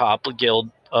Lollipop Guild.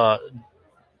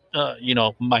 You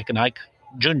know, Mike and Ike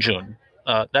Junjun.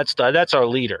 That's our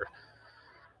leader.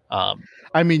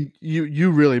 I mean,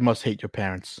 you really must hate your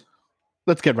parents.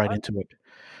 Let's get right into it.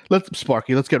 Let's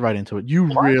get right into it.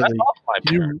 You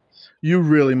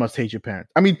really must hate your parents.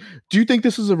 I mean, do you think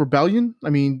this is a rebellion? I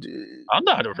mean, I'm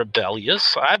not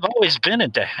rebellious. I've always been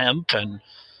into hemp and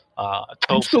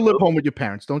tofu. You still live home with your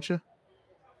parents, don't you?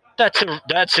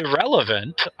 That's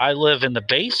irrelevant. I live in the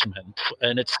basement,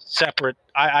 and it's separate.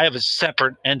 I have a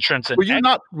separate entrance. And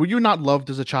Were you not loved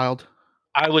as a child?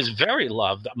 I was very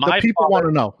loved. The people want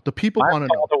to know. My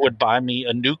father would buy me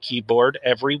a new keyboard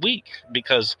every week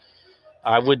because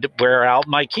I would wear out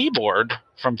my keyboard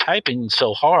from typing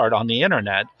so hard on the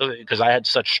internet because I had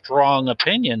such strong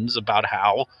opinions about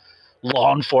how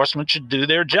law enforcement should do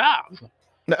their job.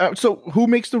 So who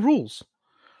makes the rules?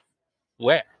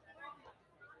 Where?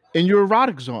 In your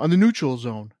erotic zone, in the neutral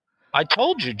zone. I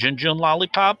told you, Junjun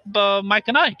Lollipop, Mike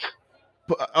and Ike.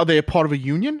 But are they a part of a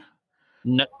union?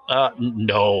 No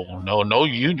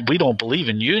union. We don't believe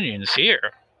in unions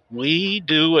here. We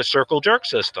do a circle jerk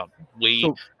system.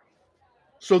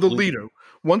 So the leader,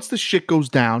 once the shit goes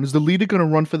down, is the leader going to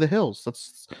run for the hills?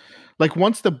 That's like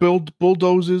once the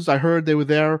bulldozers. I heard they were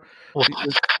there at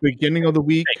the beginning of the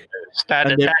week.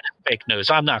 That is fake news.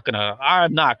 I'm not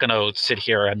gonna sit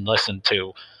here and listen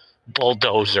to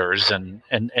bulldozers and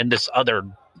this other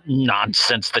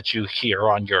nonsense that you hear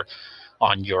on your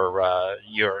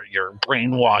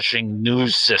brainwashing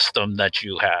news system that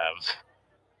you have.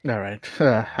 All right.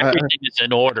 Everything is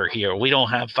in order here. We don't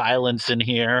have violence in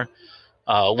here.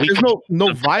 There's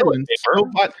no violence.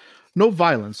 No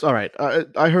violence. All right.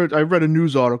 I read a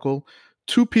news article.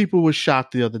 2 people were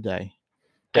shot the other day.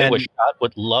 They were shot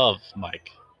with love, Mike.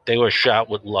 They were shot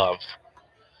with love.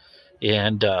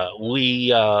 And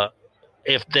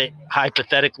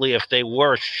if they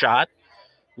were shot,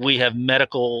 we have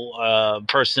medical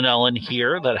personnel in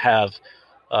here that have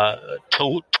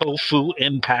tofu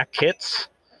impact kits.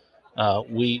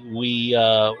 We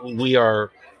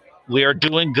are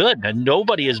doing good, and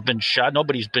nobody has been shot.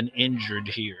 Nobody's been injured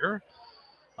here.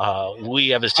 We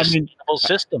have a sustainable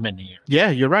system in here. Yeah,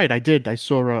 you're right. I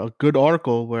saw a good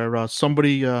article where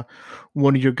somebody,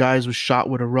 one of your guys, was shot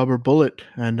with a rubber bullet,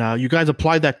 and you guys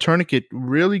applied that tourniquet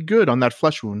really good on that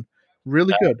flesh wound.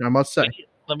 Really good, I must say.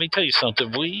 Let me tell you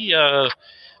something. We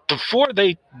before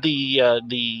the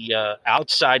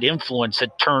outside influence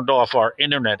had turned off our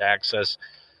internet access,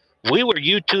 we were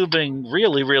YouTubing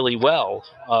really, really well.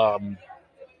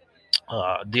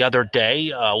 The other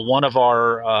day, one of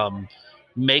our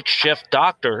makeshift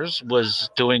doctors was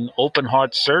doing open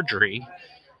heart surgery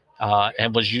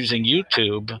and was using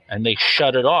YouTube, and they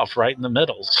shut it off right in the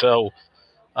middle. So,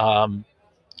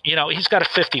 he's got a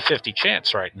 50-50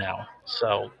 chance right now.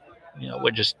 So,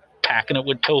 we're just packing it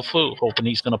with tofu, hoping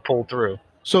he's going to pull through.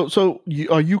 So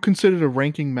are you considered a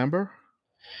ranking member?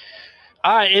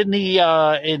 Yes,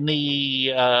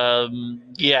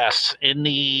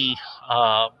 hey,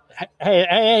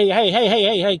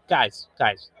 guys,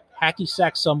 hacky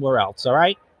sack somewhere else, all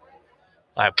right?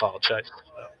 I apologize.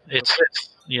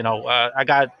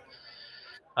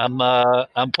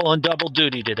 I'm pulling double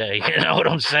duty today. You know what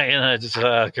I'm saying? It's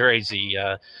crazy.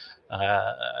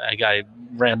 I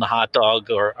ran the hot dog,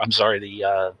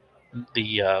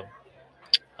 the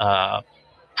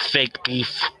fake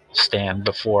beef stand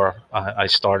before I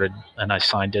started, and I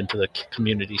signed into the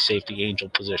Community Safety Angel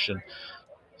position.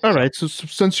 All right. So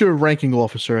since you're a ranking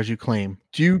officer, as you claim,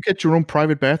 do you get your own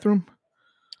private bathroom?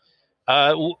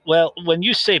 Well, when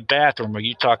you say bathroom, are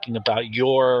you talking about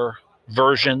your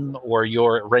version or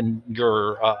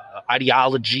your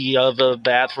ideology of a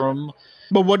bathroom?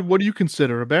 But what do you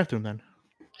consider a bathroom then?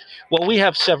 Well, we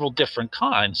have several different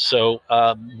kinds. So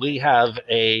we have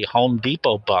a Home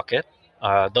Depot bucket.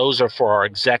 Those are for our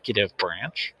executive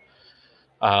branch.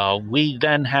 We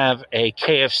then have a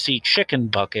KFC chicken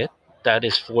bucket. That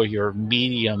is for your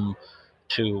medium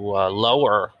to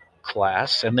lower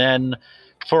class. And then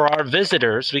for our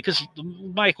visitors, because,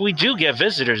 Mike, we do get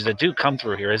visitors that do come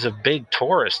through here. It's a big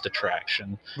tourist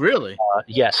attraction. Really?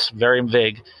 Yes, very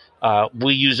big.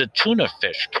 We use a tuna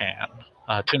fish can.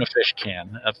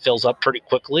 Fills up pretty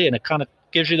quickly, and it kind of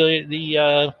gives you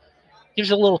gives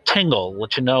you a little tingle,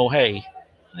 let you know, hey,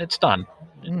 it's done.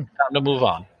 Time to move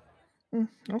on.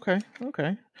 Okay.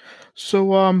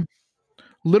 So,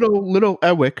 little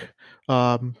Ewick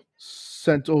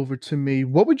sent over to me.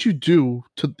 What would you do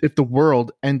if the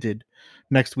world ended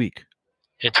next week?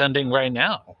 It's ending right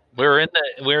now. We're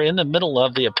in the middle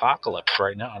of the apocalypse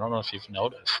right now. I don't know if you've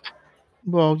noticed.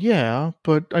 Well, yeah,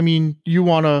 but I mean, you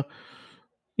want to,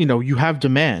 you have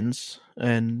demands,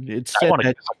 and it's. I want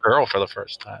to kiss a girl for the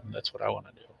first time. That's what I want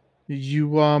to do.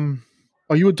 You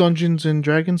are you a Dungeons and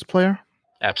Dragons player?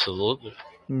 Absolutely.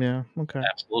 Yeah. Okay.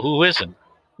 Absolutely. Who isn't?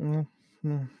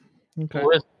 Okay.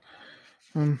 Who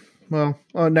isn't? Well,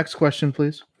 next question,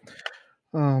 please.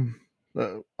 I'm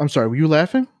sorry. Were you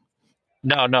laughing?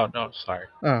 No. Sorry.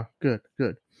 Oh, good.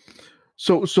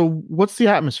 So what's the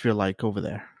atmosphere like over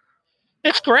there?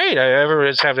 It's great.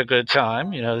 Everyone's having a good time.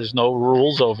 There's no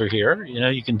rules over here.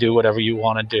 You can do whatever you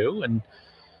want to do, and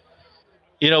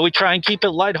we try and keep it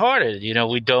lighthearted.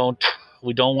 We don't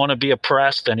want to be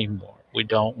oppressed anymore. We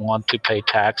don't want to pay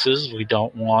taxes. We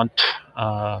don't want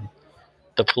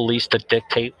the police to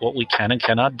dictate what we can and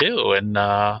cannot do. And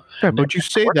but you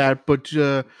say that, but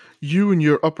you and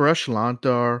your upper echelon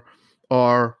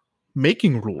are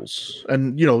making rules,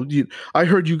 and I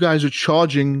heard you guys are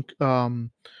charging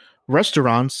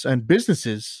restaurants and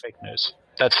businesses. Fake news.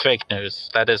 That's fake news.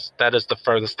 That is the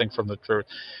furthest thing from the truth.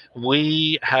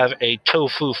 We have a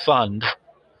tofu fund,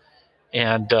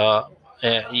 and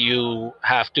you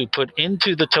have to put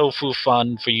into the tofu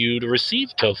fund for you to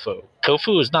receive tofu.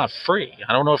 Tofu is not free.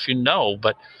 I don't know if you know,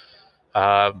 but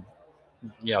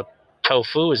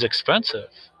tofu is expensive,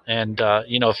 and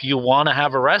if you want to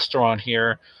have a restaurant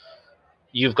here,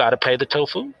 you've got to pay the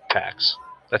tofu tax.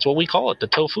 That's what we call it, the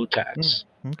tofu tax.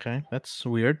 Okay, that's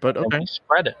weird, but okay. And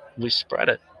we spread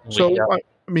it. So I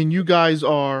mean, you guys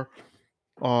are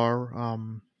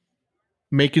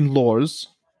making laws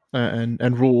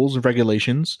and rules and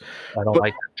regulations. I don't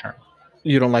like that term.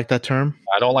 You don't like that term?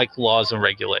 I don't like laws and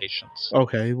regulations.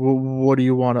 Okay, well, what do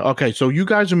you want to? Okay, so you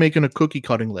guys are making a cookie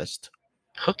cutting list.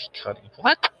 Cookie cutting?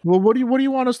 What? Well, what do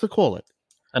you want us to call it?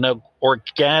 An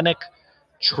organic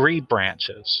tree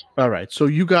branches. All right, so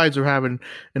you guys are having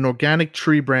an organic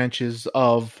tree branches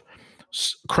of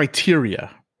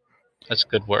criteria. That's a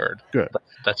good word. Good.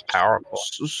 That's powerful.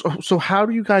 So how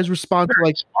do you guys respond to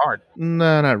like? Smart.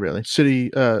 No, not really.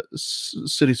 City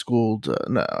schooled.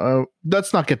 No,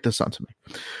 let's not get this onto me.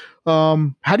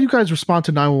 How do you guys respond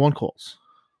to 911 calls?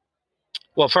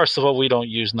 Well, first of all, we don't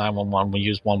use 911. We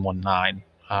use 119,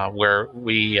 where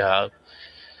we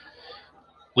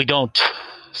don't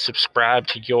subscribe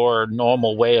to your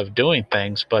normal way of doing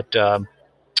things, but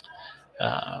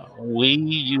we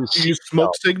use. You use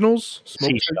smoke signals.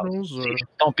 Smoke signals. Or?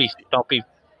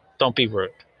 Don't be rude.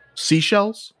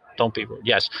 Seashells. Don't be rude.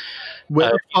 Yes.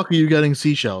 Where the fuck are you getting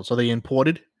seashells? Are they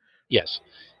imported? Yes.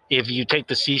 If you take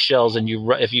the seashells and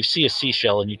if you see a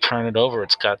seashell and you turn it over,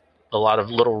 it's got a lot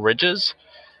of little ridges.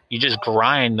 You just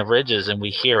grind the ridges and we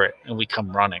hear it and we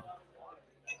come running.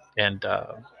 And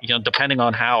depending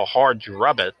on how hard you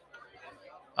rub it,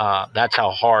 that's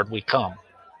how hard we come.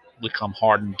 We come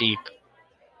hard and deep.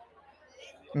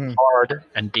 Hard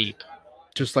and deep.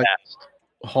 Just like fast.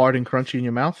 Hard and crunchy in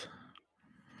your mouth?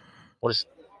 What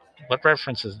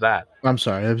reference is that? I'm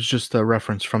sorry, it was just a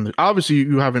reference from the. Obviously,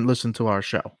 you haven't listened to our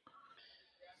show.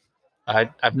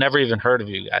 I've never even heard of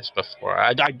you guys before.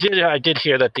 I did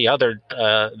hear that the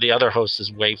other host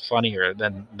is way funnier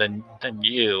than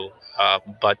you.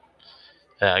 But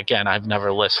again, I've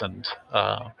never listened.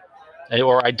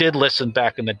 Or I did listen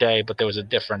back in the day, but there was a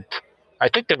different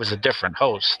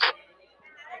host.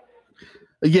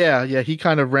 Yeah, he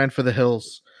kind of ran for the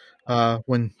hills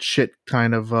when shit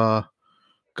kind of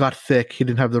got thick. He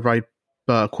didn't have the right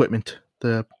equipment,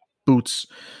 the boots.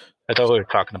 I thought we were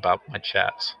talking about my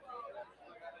chats.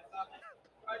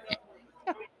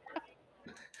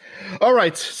 All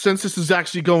right, since this is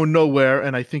actually going nowhere,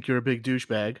 and I think you're a big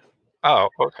douchebag. Oh,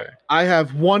 okay. I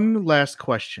have one last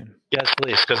question. Yes,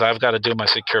 please, because I've got to do my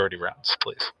security rounds,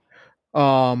 please.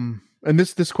 And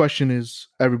this question is,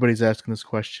 everybody's asking this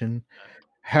question.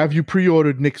 Have you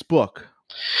pre-ordered Nick's book?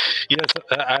 Yes,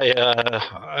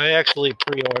 I actually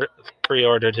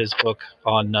pre-ordered his book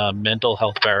on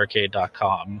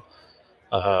mentalhealthbarricade.com.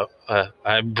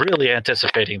 I'm really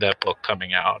anticipating that book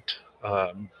coming out.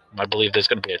 I believe there's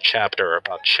going to be a chapter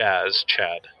about Chad.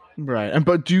 Right.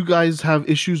 But do you guys have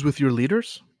issues with your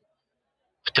leaders?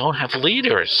 We don't have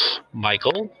leaders,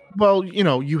 Michael. Well,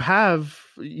 you have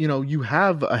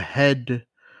a head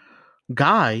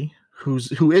guy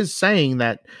who is saying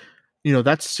that,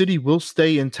 that city will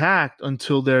stay intact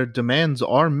until their demands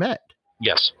are met.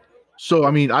 Yes. So,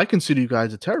 I mean, I consider you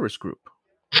guys a terrorist group.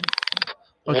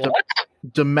 What?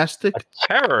 Domestic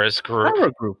terrorist group?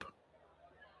 Terror group.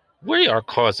 We are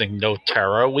causing no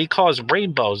terror. We cause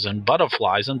rainbows and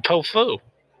butterflies and tofu.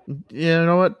 You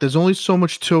know what? There's only so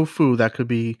much tofu that could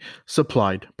be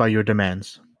supplied by your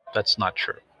demands. That's not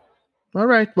true. All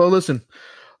right. Well, listen,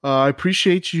 I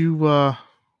appreciate you.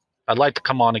 I'd like to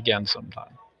come on again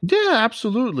sometime. Yeah,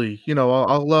 absolutely.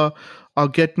 I'll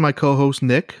get my co-host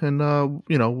Nick, and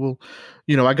we'll,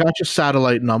 I got your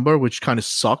satellite number, which kind of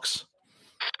sucks.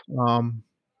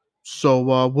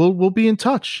 So we'll be in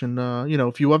touch, and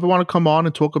if you ever want to come on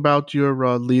and talk about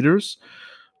your leaders,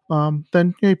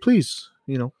 then hey, please,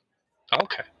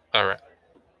 Okay. All right.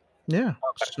 Yeah.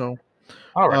 Okay. So,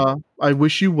 all right. I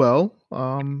wish you well.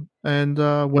 And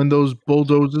when those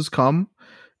bulldozers come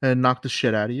and knock the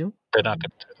shit out of you, they're not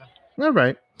going to do that. All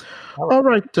right. All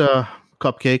right.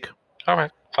 Cupcake. All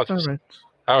right. All right.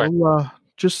 All right. Well,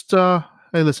 just hey,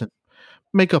 listen.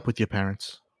 Make up with your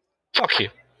parents. Fuck you.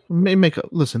 Make up.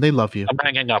 Listen, they love you. I'm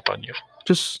hanging up on you.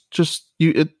 Just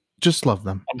love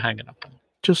them. I'm hanging up on you.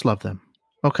 Just love them.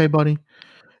 Okay, buddy.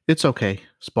 It's okay.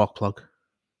 Spark plug.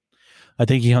 I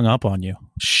think he hung up on you.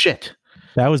 Shit.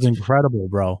 That was incredible,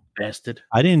 bro. Bastard.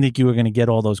 I didn't think you were going to get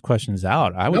all those questions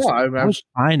out. I was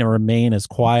trying to remain as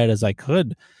quiet as I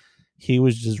could. He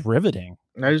was just riveting.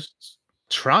 I was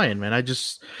trying, man. I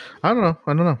don't know.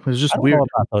 It was just I don't weird know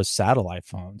about those satellite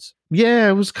phones. Yeah,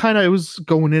 it was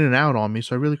going in and out on me,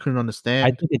 so I really couldn't understand.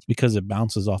 I think it's because it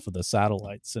bounces off of the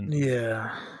satellites, and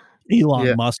yeah,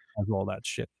 Elon Musk has all that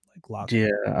shit like locked. Yeah,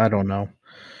 I don't know.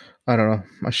 I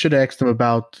should have asked them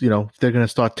about if they're going to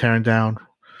start tearing down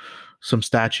some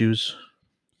statues.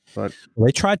 But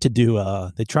they tried to do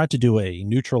a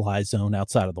neutralized zone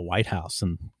outside of the White House,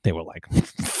 and they were like,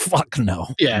 "Fuck no."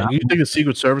 Yeah, you think the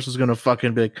Secret Service is going to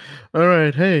fucking be like, "All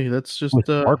right, hey, that's just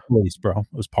Park Police, bro." It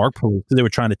was Park Police. They were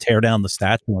trying to tear down the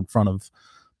statue in front of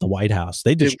the White House.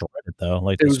 They destroyed it though.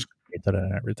 Like it was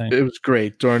and everything. It was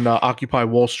great during Occupy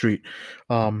Wall Street.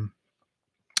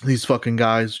 These fucking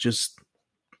guys just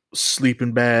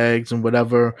sleeping bags and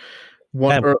whatever.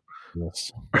 One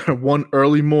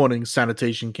early morning,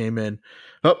 sanitation came in.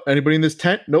 Oh, anybody in this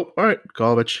tent? Nope. All right,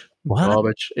 garbage. What?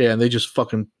 Garbage. Yeah, and they just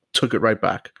fucking took it right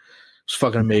back. It's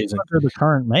fucking amazing. The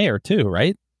current mayor too,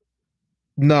 right?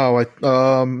 No, I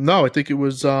think it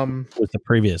was the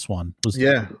previous one.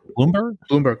 Bloomberg?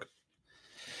 Bloomberg.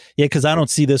 Yeah, because I don't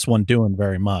see this one doing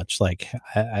very much. Like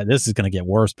this is going to get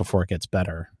worse before it gets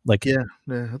better. Like yeah,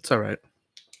 that's all right.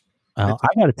 I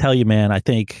got to tell you, man. I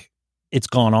think it's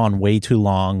gone on way too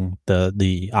long.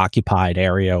 The occupied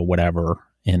area, or whatever,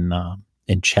 in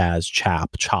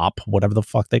Chop, whatever the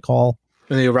fuck they call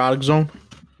in the erotic zone.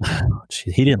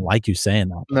 He didn't like you saying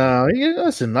that. No,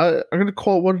 listen, I'm gonna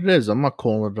call it what it is. I'm not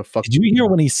calling it a fuck. Did you hear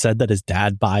when he said that his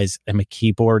dad buys him a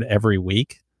keyboard every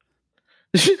week?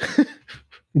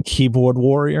 Keyboard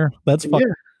warrior. That's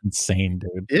fucking insane,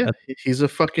 dude. Yeah, he's a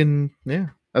fucking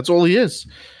that's all he is.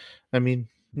 I mean,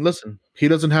 listen, he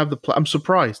doesn't have the. I'm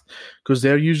surprised because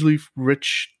they're usually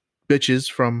rich bitches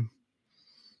from.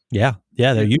 Yeah,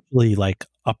 they're usually like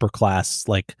upper class,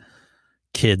 like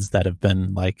kids that have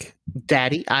been like,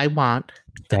 Daddy, I want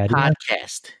a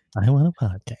podcast. I want a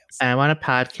podcast. I want a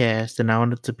podcast, and I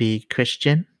want it to be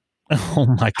Christian. Oh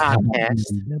my god!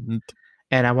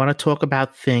 And I want to talk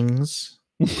about things.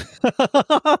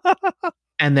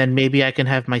 And then maybe I can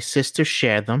have my sister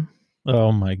share them.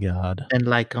 Oh my god! And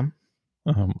like them.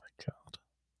 Oh my god,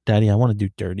 Daddy, I want to do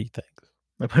dirty things.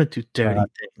 I want to do dirty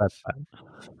things. That's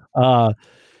fine.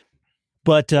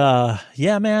 But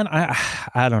yeah, man,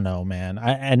 I don't know, man.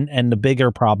 And the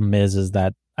bigger problem is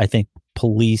that I think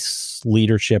police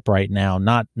leadership right now,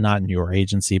 not in your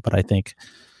agency, but I think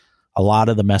a lot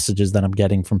of the messages that I'm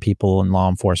getting from people in law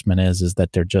enforcement is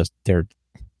that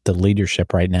the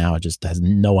leadership right now just has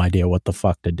no idea what the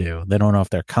fuck to do. They don't know if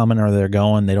they're coming or they're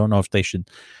going. They don't know if they should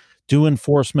do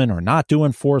enforcement or not do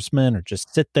enforcement, or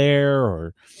just sit there,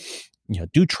 or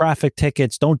do traffic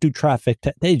tickets, don't do traffic.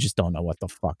 They just don't know what the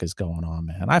fuck is going on,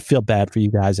 man. I feel bad for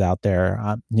you guys out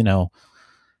there.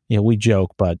 We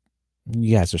joke, but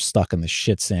you guys are stuck in the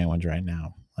shit sandwich right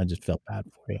now. I just feel bad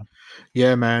for you.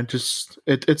 Yeah, man. Just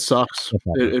it sucks.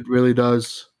 It really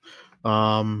does.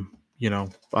 I'm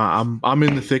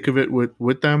in the thick of it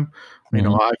with them.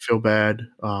 I feel bad.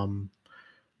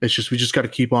 It's just we just got to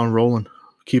keep on rolling,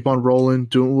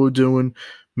 doing what we're doing.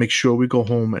 Make sure we go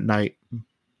home at night.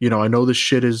 I know this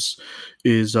shit is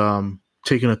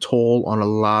taking a toll on a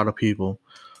lot of people.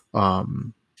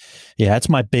 Yeah, that's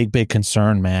my big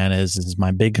concern, man. Is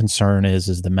my big concern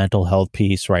is the mental health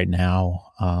piece right now.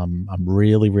 I'm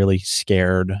really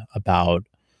scared about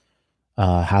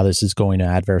how this is going to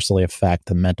adversely affect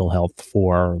the mental health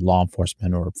for law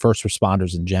enforcement or first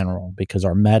responders in general, because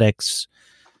our medics,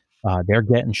 they're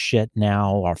getting shit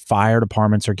now. Our fire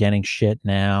departments are getting shit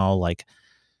now. Like,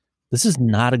 this is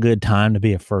not a good time to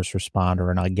be a first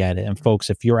responder, and I get it. And folks,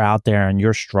 if you're out there and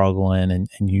you're struggling and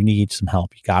you need some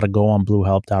help, you got to go on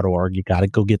bluehelp.org. You got to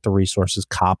go get the resources,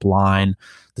 Cop Line,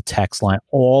 the text line,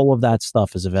 all of that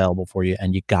stuff is available for you,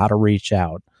 and you got to reach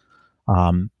out.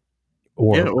 Or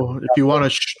if you want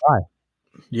to,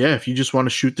 if you just want to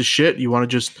shoot the shit, you want to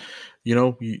just,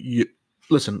 you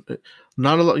listen,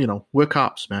 not a lot, we're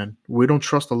cops, man. We don't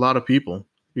trust a lot of people.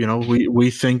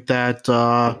 We think that,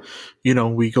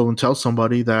 we go and tell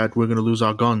somebody that we're going to lose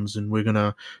our guns and we're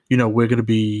going to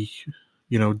be,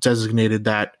 designated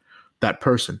that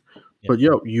person. Yeah. But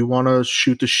you want to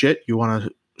shoot the shit. You want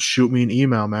to shoot me an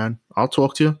email, man. I'll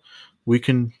talk to you. We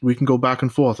can go back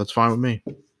and forth. That's fine with me.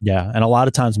 Yeah. And a lot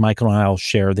of times Michael and I will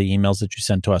share the emails that you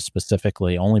send to us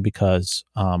specifically, only because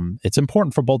it's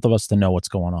important for both of us to know what's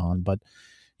going on. But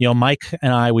Mike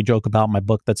and I, we joke about my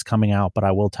book that's coming out, but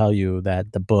I will tell you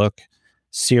that the book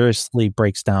seriously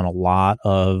breaks down a lot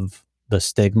of the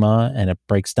stigma, and it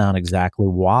breaks down exactly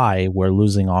why we're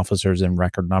losing officers in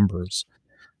record numbers.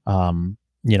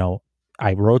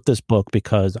 I wrote this book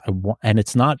because and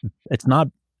it's not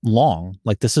long.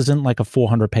 Like, this isn't like a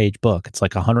 400-page book. It's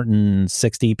like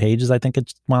 160 pages. I think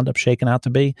it's wound up shaking out to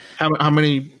be. How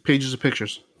many pages of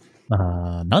pictures?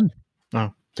 None.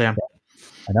 Oh, damn.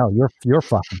 I know you're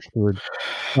fucking screwed.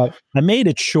 But I made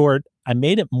it short. I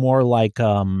made it more like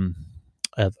a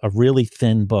really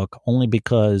thin book, only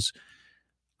because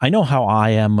I know how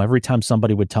I am. Every time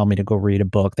somebody would tell me to go read a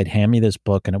book, they'd hand me this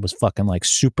book and it was fucking like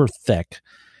super thick.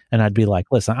 And I'd be like,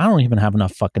 listen, I don't even have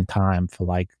enough fucking time for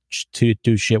like to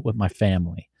do shit with my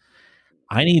family.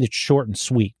 I need it short and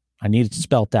sweet. I need it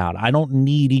spelt out. I don't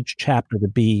need each chapter to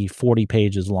be 40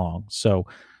 pages long. So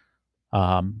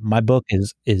my book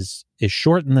is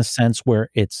short in the sense where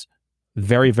it's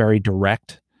very, very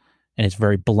direct and it's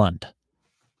very blunt.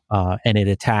 And it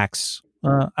attacks,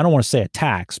 I don't want to say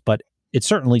attacks, but it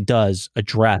certainly does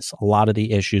address a lot of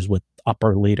the issues with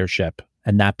upper leadership,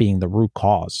 and that being the root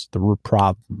cause, the root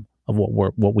problem of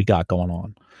what we got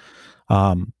going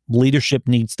on. Leadership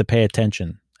needs to pay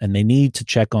attention, and they need to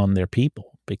check on their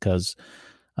people, because,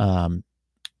 I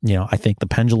think the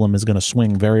pendulum is going to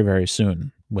swing very, very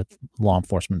soon with law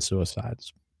enforcement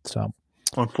suicides. So,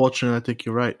 unfortunately, I think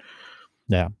you're right.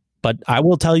 Yeah. But I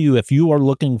will tell you, if you are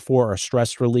looking for a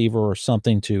stress reliever or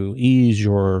something to ease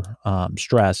your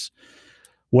stress,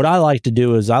 what I like to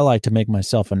do is I like to make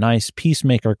myself a nice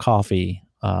Peacemaker coffee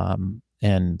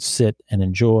and sit and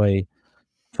enjoy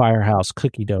Firehouse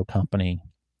Cookie Dough Company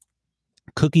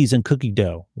cookies and cookie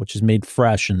dough, which is made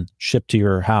fresh and shipped to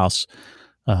your house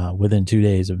within 2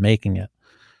 days of making it.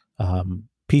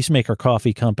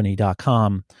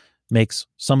 PeacemakerCoffeeCompany.com makes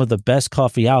some of the best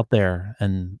coffee out there,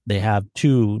 and they have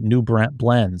 2 new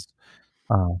blends,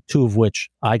 2 of which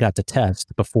I got to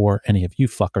test before any of you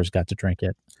fuckers got to drink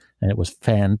it, and it was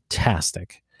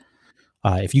fantastic.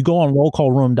 If you go on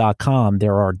rollcallroom.com,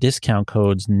 there are discount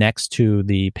codes next to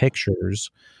the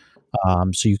pictures,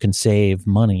 so you can save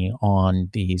money on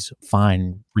these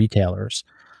fine retailers.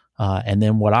 And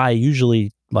then what I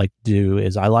usually like to do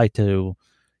is I like to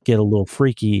get a little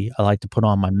freaky. I like to put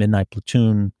on my Midnight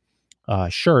Platoon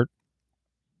shirt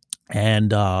and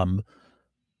go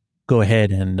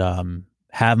ahead and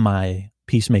have my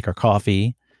Peacemaker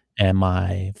coffee and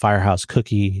my Firehouse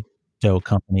Cookie Dough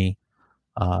Company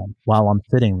while I'm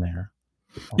sitting there.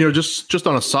 Just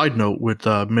on a side note with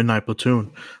Midnight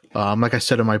Platoon, like I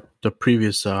said in the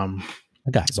previous that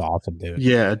guy's awesome, dude.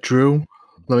 Yeah, Drew,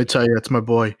 let me tell you, that's my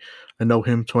boy. I know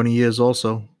him 20 years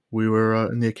also. We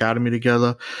were in the academy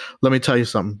together. Let me tell you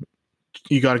something.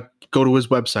 You got to go to his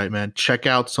website, man. Check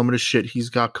out some of the shit he's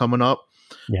got coming up.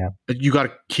 Yeah. You got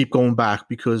to keep going back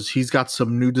because he's got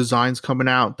some new designs coming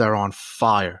out that are on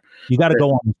fire. You got to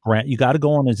go on. You got to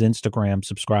go on his Instagram.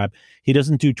 Subscribe. He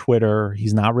doesn't do Twitter.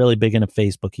 He's not really big into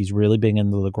Facebook. He's really big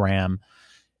into the gram.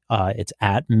 It's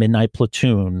at Midnight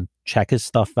Platoon. Check his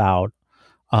stuff out.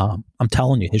 I'm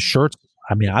telling you, his shirts.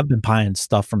 I mean, I've been buying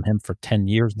stuff from him for 10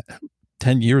 years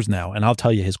now, and I'll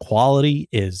tell you, his quality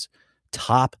is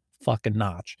top fucking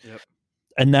notch. Yep.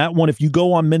 And that one, if you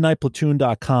go on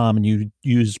midnightplatoon.com and you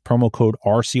use promo code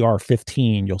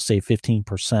RCR15, you'll save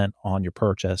 15% on your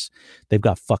purchase. They've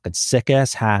got fucking sick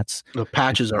ass hats. The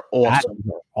patches are awesome.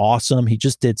 Awesome. He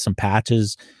just did some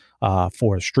patches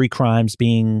for Street Crimes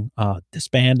being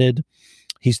disbanded.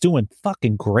 He's doing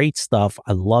fucking great stuff.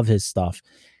 I love his stuff.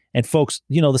 And folks,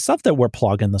 you know, the stuff that we're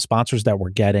plugging, the sponsors that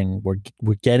we're getting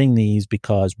these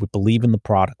because we believe in the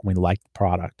product. We like the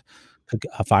product.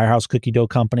 A Firehouse Cookie Dough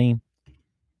Company.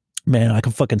 Man, I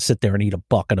can fucking sit there and eat a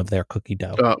bucket of their cookie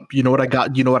dough. You know what I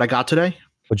got? You know what I got today?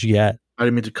 What'd you get? I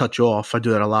didn't mean to cut you off. I do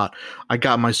that a lot. I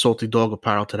got my Salty Dog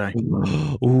apparel today.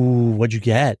 Ooh, what'd you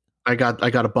get? I got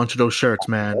a bunch of those shirts,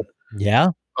 man. Yeah.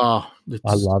 Oh,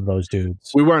 I love those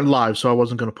dudes. We weren't live, so I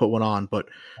wasn't gonna put one on, but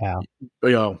I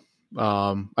got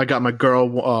my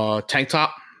girl tank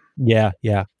top. Yeah.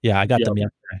 I got them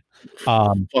yesterday.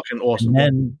 Fucking awesome. And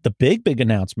then the big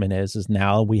announcement is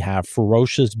now we have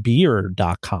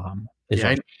ferociousstraggly.com.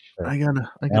 I gotta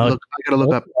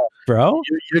look up, bro.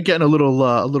 You're getting a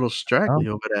little straggly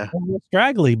over there. A little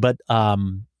straggly, but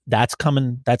that's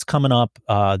coming up.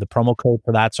 The promo code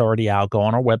for that's already out. Go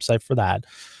on our website for that.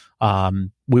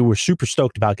 We were super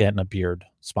stoked about getting a beard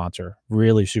sponsor.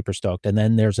 Really super stoked. And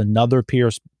then there's another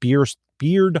beard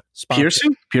sponsor.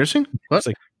 Piercing? What?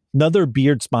 Another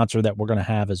beard sponsor that we're going to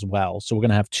have as well. So we're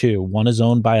going to have two. One is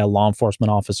owned by a law enforcement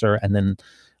officer, and then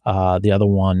the other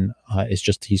one he's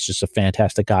just a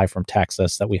fantastic guy from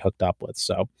Texas that we hooked up with.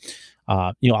 So,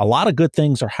 a lot of good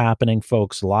things are happening,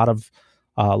 folks. A lot of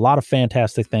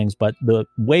fantastic things. But the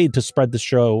way to spread the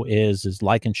show is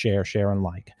like and share and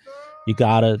like. You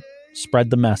got to spread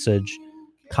the message.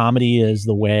 Comedy is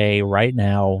the way right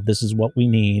now. This is what we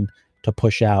need to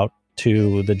push out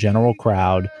to the general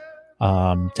crowd.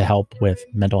 To help with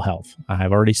mental health.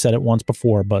 I've already said it once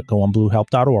before, but go on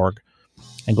bluehelp.org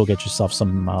and go get yourself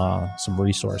some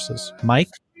resources.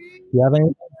 Mike, you have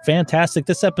anything? Fantastic.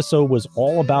 This episode was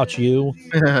all about you.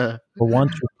 For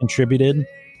once you contributed.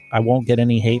 I won't get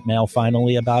any hate mail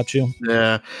finally about you.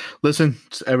 Yeah. Listen,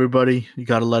 everybody, you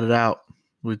got to let it out.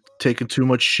 We're taking too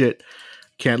much shit.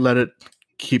 Can't let it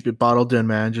keep it bottled in,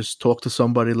 man. Just talk to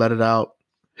somebody, let it out.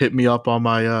 Hit me up on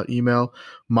my email,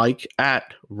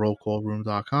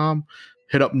 mike@rollcallroom.com.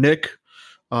 Hit up Nick.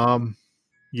 We'll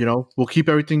keep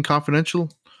everything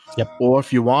confidential. Yep. Or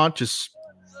if you want, just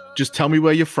tell me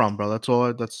where you're from, bro. That's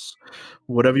all. That's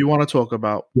whatever you want to talk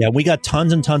about. Yeah, we got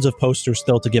tons and tons of posters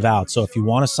still to give out. So if you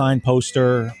want a signed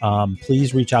poster,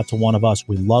 please reach out to one of us.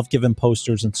 We love giving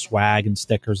posters and swag and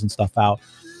stickers and stuff out.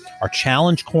 Our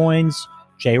challenge coins.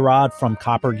 J-Rod from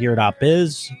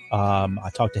coppergear.biz. I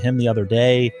talked to him the other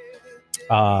day.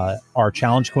 Our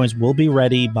challenge coins will be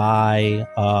ready by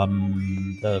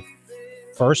the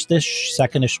first-ish,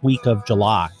 second-ish week of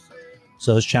July.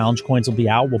 So those challenge coins will be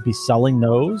out. We'll be selling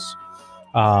those.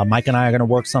 Mike and I are going to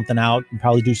work something out and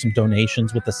probably do some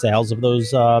donations with the sales of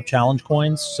those challenge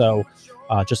coins. So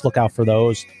just look out for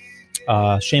those.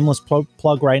 Shameless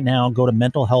plug right now. Go to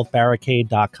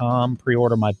mentalhealthbarricade.com.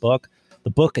 Pre-order my book. The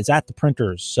book is at the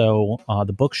printers, so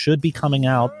the book should be coming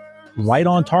out right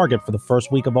on target for the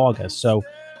first week of August. So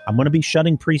I'm going to be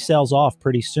shutting pre-sales off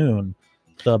pretty soon.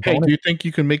 Do you think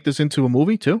you can make this into a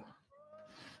movie too?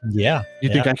 Yeah. You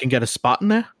think I can get a spot in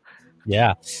there?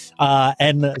 Yeah.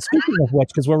 And speaking of which,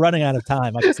 because we're running out of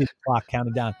time, I can see the clock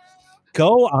counting down.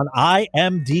 Go on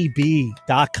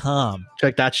imdb.com.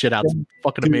 Check that shit out. It's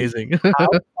fucking amazing. How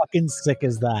fucking sick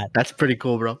is that? That's pretty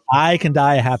cool, bro. I can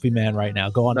die a happy man right now.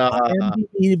 Go on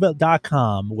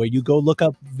imdb.com where you go look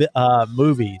up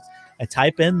movies and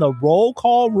type in the Roll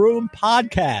Call Room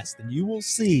podcast, and you will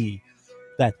see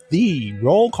that the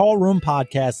Roll Call Room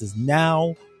podcast is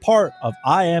now part of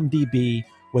IMDb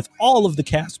with all of the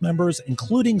cast members,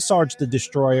 including Sarge the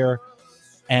Destroyer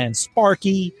and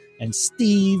Sparky and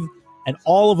Steve. And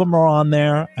all of them are on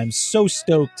there. I'm so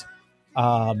stoked.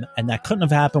 And that couldn't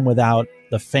have happened without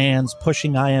the fans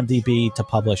pushing IMDb to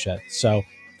publish it. So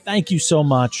thank you so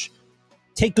much.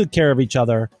 Take good care of each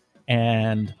other.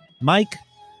 And Mike?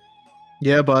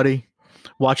 Yeah, buddy.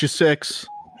 Watch your six.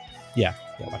 Yeah,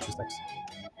 watch your six.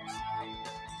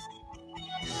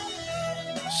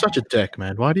 Such a dick,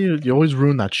 man. Why do you always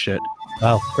ruin that shit?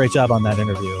 Well, great job on that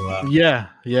interview. Yeah,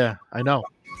 I know.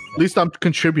 At least I'm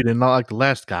contributing, not like the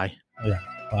last guy. Yeah.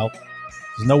 Well,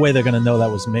 there's no way they're going to know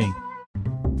that was me.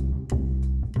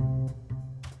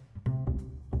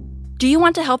 Do you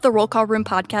want to help the Roll Call Room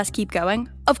podcast keep going?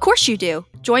 Of course you do.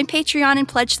 Join Patreon and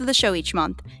pledge to the show each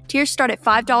month. Tiers start at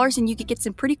 $5 and you can get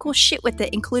some pretty cool shit with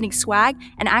it, including swag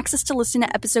and access to listen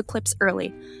to episode clips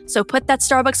early. So put that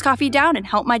Starbucks coffee down and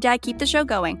help my dad keep the show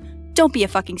going. Don't be a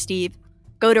fucking Steve.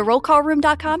 Go to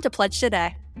rollcallroom.com to pledge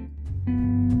today.